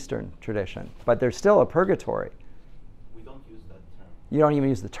so in the Eastern tradition. But there's still a purgatory. We don't use that term. You don't even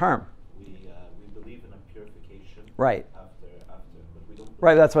use the term. We believe in a purification right. after, but we don't.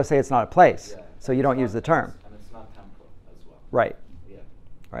 Right, that's why I say it's not a place. Yeah, so you don't use the term. And it's not temporal as well. Right. Yeah.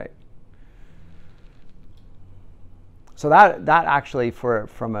 Right. So that actually,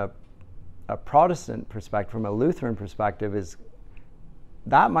 from a Protestant perspective, from a Lutheran perspective,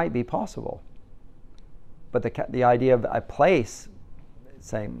 that might be possible. But the idea of a place,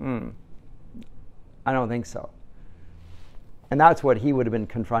 saying, I don't think so. And that's what he would have been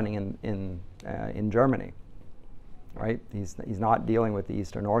confronting in Germany, right? He's not dealing with the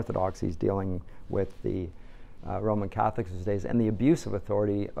Eastern Orthodox. He's dealing with the Roman Catholics of his days and the abuse of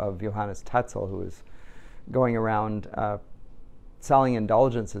authority of Johannes Tetzel, who was going around selling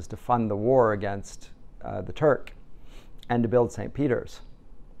indulgences to fund the war against the Turk and to build St. Peter's.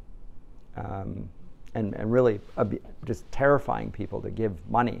 And really just terrifying people to give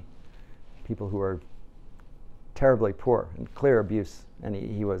money, people who are terribly poor, and clear abuse. And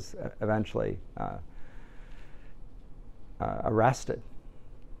he was eventually arrested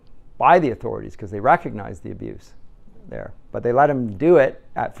by the authorities because they recognized the abuse there. But they let him do it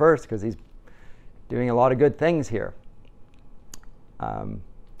at first because he's doing a lot of good things here.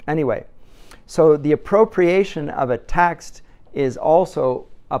 Anyway, so the appropriation of a text is also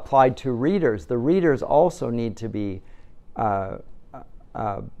applied to readers. The readers also need to be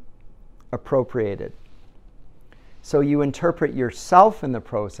appropriated. So you interpret yourself in the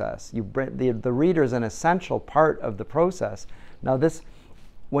process. The reader is an essential part of the process. Now this,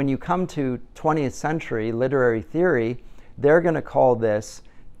 when you come to 20th century literary theory, they're going to call this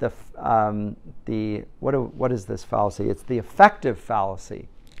what is this fallacy? It's the affective fallacy.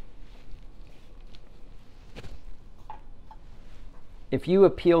 If you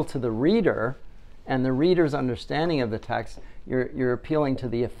appeal to the reader and the reader's understanding of the text, you're appealing to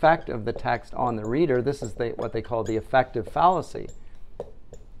the effect of the text on the reader. This is what they call the affective fallacy.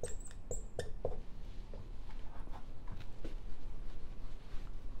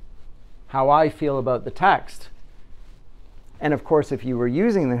 How I feel about the text. And of course, if you were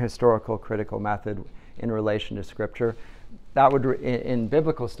using the historical critical method in relation to Scripture, that would, in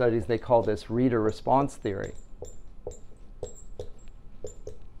biblical studies, they call this reader response theory.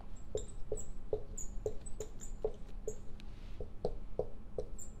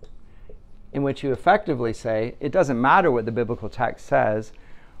 In which you effectively say, it doesn't matter what the biblical text says,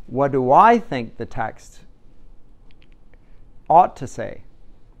 what do I think the text ought to say?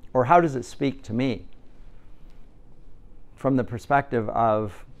 Or how does it speak to me? From the perspective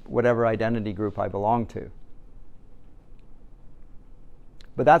of whatever identity group I belong to.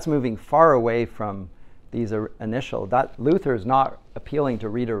 But that's moving far away from these initial, that Luther is not appealing to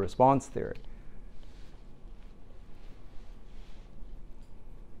reader response theory.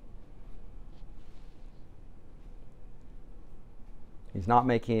 He's not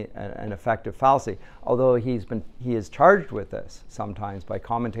making an effective fallacy, although he is charged with this sometimes by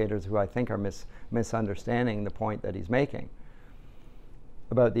commentators who I think are misunderstanding the point that he's making.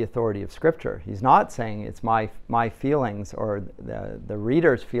 about the authority of Scripture. He's not saying it's my feelings or the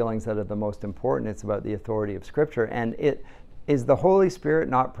reader's feelings that are the most important. It's about the authority of Scripture. And is the Holy Spirit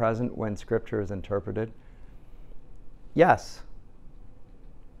not present when Scripture is interpreted? Yes.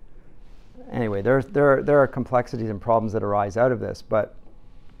 Anyway, there are complexities and problems that arise out of this, but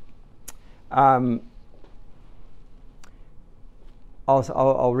I'll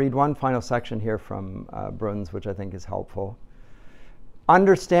read one final section here from Bruns, which I think is helpful.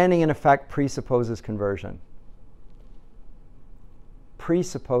 Understanding, in effect, presupposes conversion.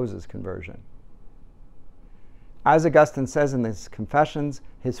 Presupposes conversion. As Augustine says in his Confessions,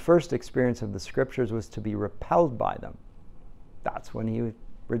 his first experience of the Scriptures was to be repelled by them. That's when he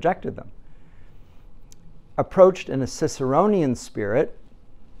rejected them. Approached in a Ciceronian spirit,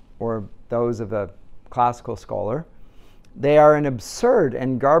 or those of a classical scholar, they are an absurd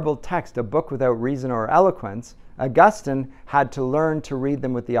and garbled text, a book without reason or eloquence. Augustine had to learn to read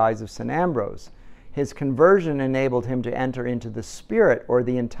them with the eyes of St. Ambrose. His conversion enabled him to enter into the spirit or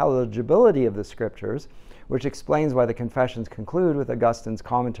the intelligibility of the Scriptures, which explains why the Confessions conclude with Augustine's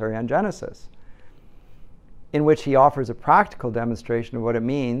commentary on Genesis, in which he offers a practical demonstration of what it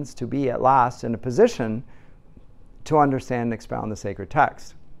means to be at last in a position to understand and expound the sacred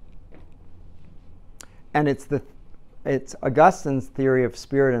text. And it's Augustine's theory of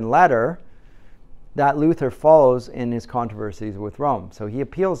spirit and letter that Luther follows in his controversies with Rome. So he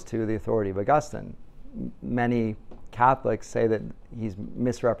appeals to the authority of Augustine. Many Catholics say that he's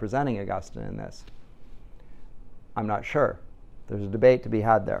misrepresenting Augustine in this. I'm not sure. There's a debate to be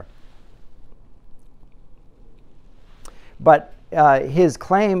had there. But his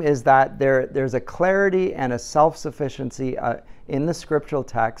claim is that there's a clarity and a self-sufficiency in the scriptural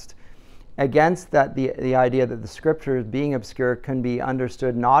text against that the idea that the Scriptures, being obscure, can be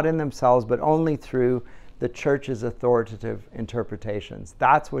understood not in themselves but only through the Church's authoritative interpretations.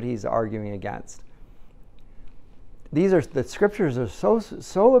 That's what he's arguing against. The Scriptures are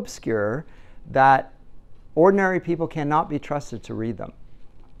so obscure that ordinary people cannot be trusted to read them.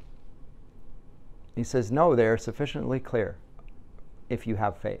 He says, no, they are sufficiently clear if you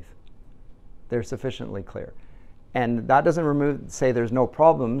have faith. They're sufficiently clear. And that doesn't say there's no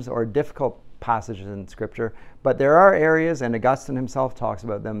problems or difficult passages in Scripture, but there are areas, and Augustine himself talks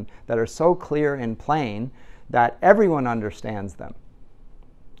about them, that are so clear and plain that everyone understands them.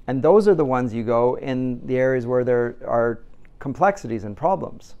 And those are the ones you go in the areas where there are complexities and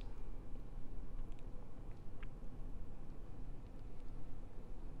problems.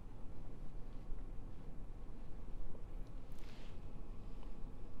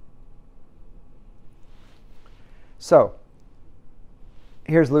 So,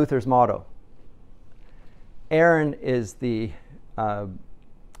 here's Luther's motto. Aaron is the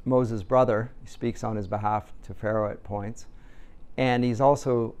Moses' brother. He speaks on his behalf to Pharaoh at points. And he's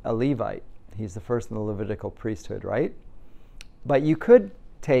also a Levite. He's the first in the Levitical priesthood, right? But you could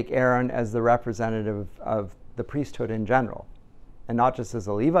take Aaron as the representative of the priesthood in general. And not just as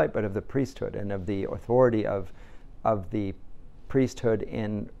a Levite, but of the priesthood and of the authority of the priesthood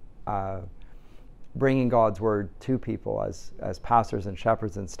in bringing God's word to people as pastors and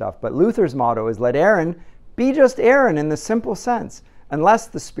shepherds and stuff. But Luther's motto is, let Aaron be just Aaron in the simple sense, unless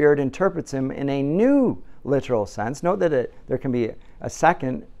the Spirit interprets him in a new literal sense. Note that there can be a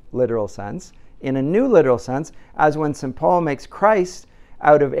second literal sense. In a new literal sense, as when St. Paul makes Christ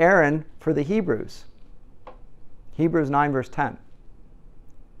out of Aaron for the Hebrews. Hebrews 9 verse 10.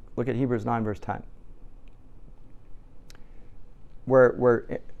 Look at Hebrews 9 verse 10.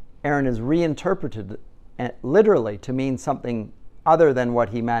 Where Aaron is reinterpreted literally to mean something other than what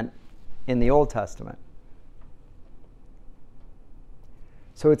he meant in the Old Testament.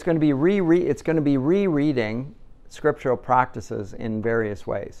 So it's going to be rereading scriptural practices in various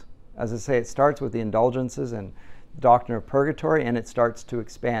ways. As I say, it starts with the indulgences and doctrine of purgatory, and it starts to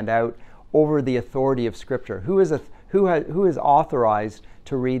expand out over the authority of Scripture. Who is authorized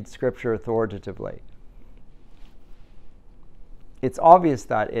to read Scripture authoritatively? It's obvious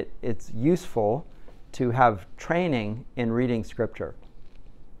that it's useful to have training in reading Scripture.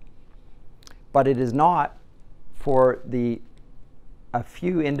 But it is not for a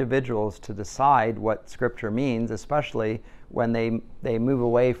few individuals to decide what Scripture means, especially when they move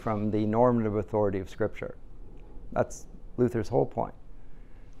away from the normative authority of Scripture. That's Luther's whole point.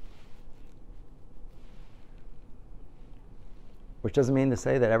 Which doesn't mean to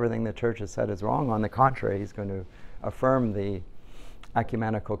say that everything the Church has said is wrong. On the contrary, he's going to affirm the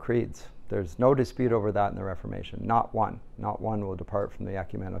ecumenical creeds. There's no dispute over that in the Reformation. Not one. Not one will depart from the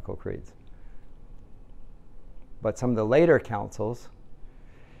ecumenical creeds. But some of the later councils,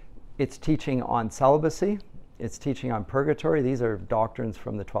 its teaching on celibacy, it's teaching on purgatory. These are doctrines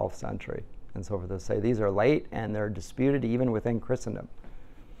from the 12th century. And so forth. They'll say these are late and they're disputed even within Christendom.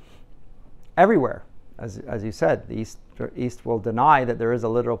 Everywhere, as you said, the East will deny that there is a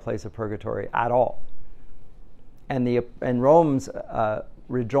literal place of purgatory at all. And Rome's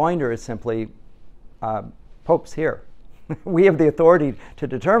rejoinder is simply, Pope's here. We have the authority to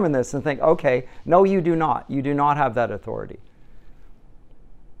determine this, and think, okay, no, you do not. You do not have that authority.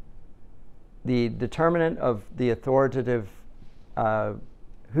 The determinant of the authoritative,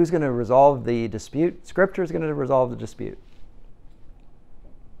 who's going to resolve the dispute? Scripture is going to resolve the dispute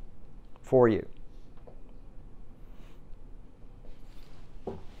for you.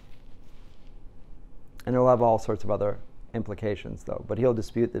 And it'll have all sorts of other implications, though. But he'll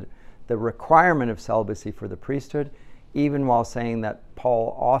dispute the requirement of celibacy for the priesthood, even while saying that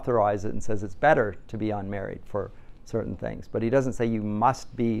Paul authorized it and says it's better to be unmarried for certain things. But he doesn't say you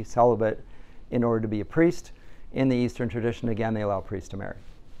must be celibate in order to be a priest. In the Eastern tradition, again, they allow priests to marry.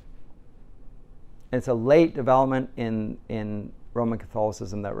 It's a late development in Roman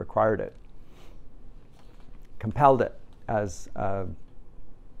Catholicism that required it, compelled it, as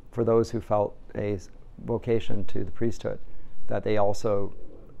for those who felt a vocation to the priesthood, that they also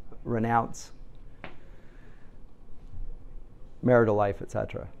renounce marital life,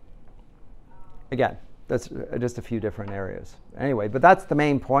 etc. Again, that's just a few different areas. Anyway, but that's the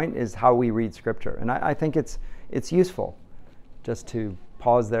main point, is how we read Scripture. And I think it's useful just to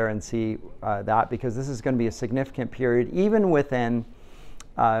pause there and see that, because this is going to be a significant period, even within,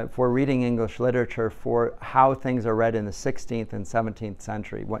 if we're reading English literature, for how things are read in the 16th and 17th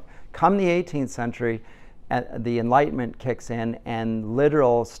century. Come the 18th century, the Enlightenment kicks in, and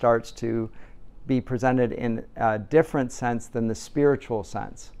literal starts to be presented in a different sense than the spiritual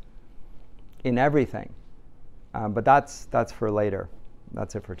sense in everything. But that's for later.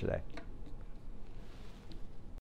 That's it for today.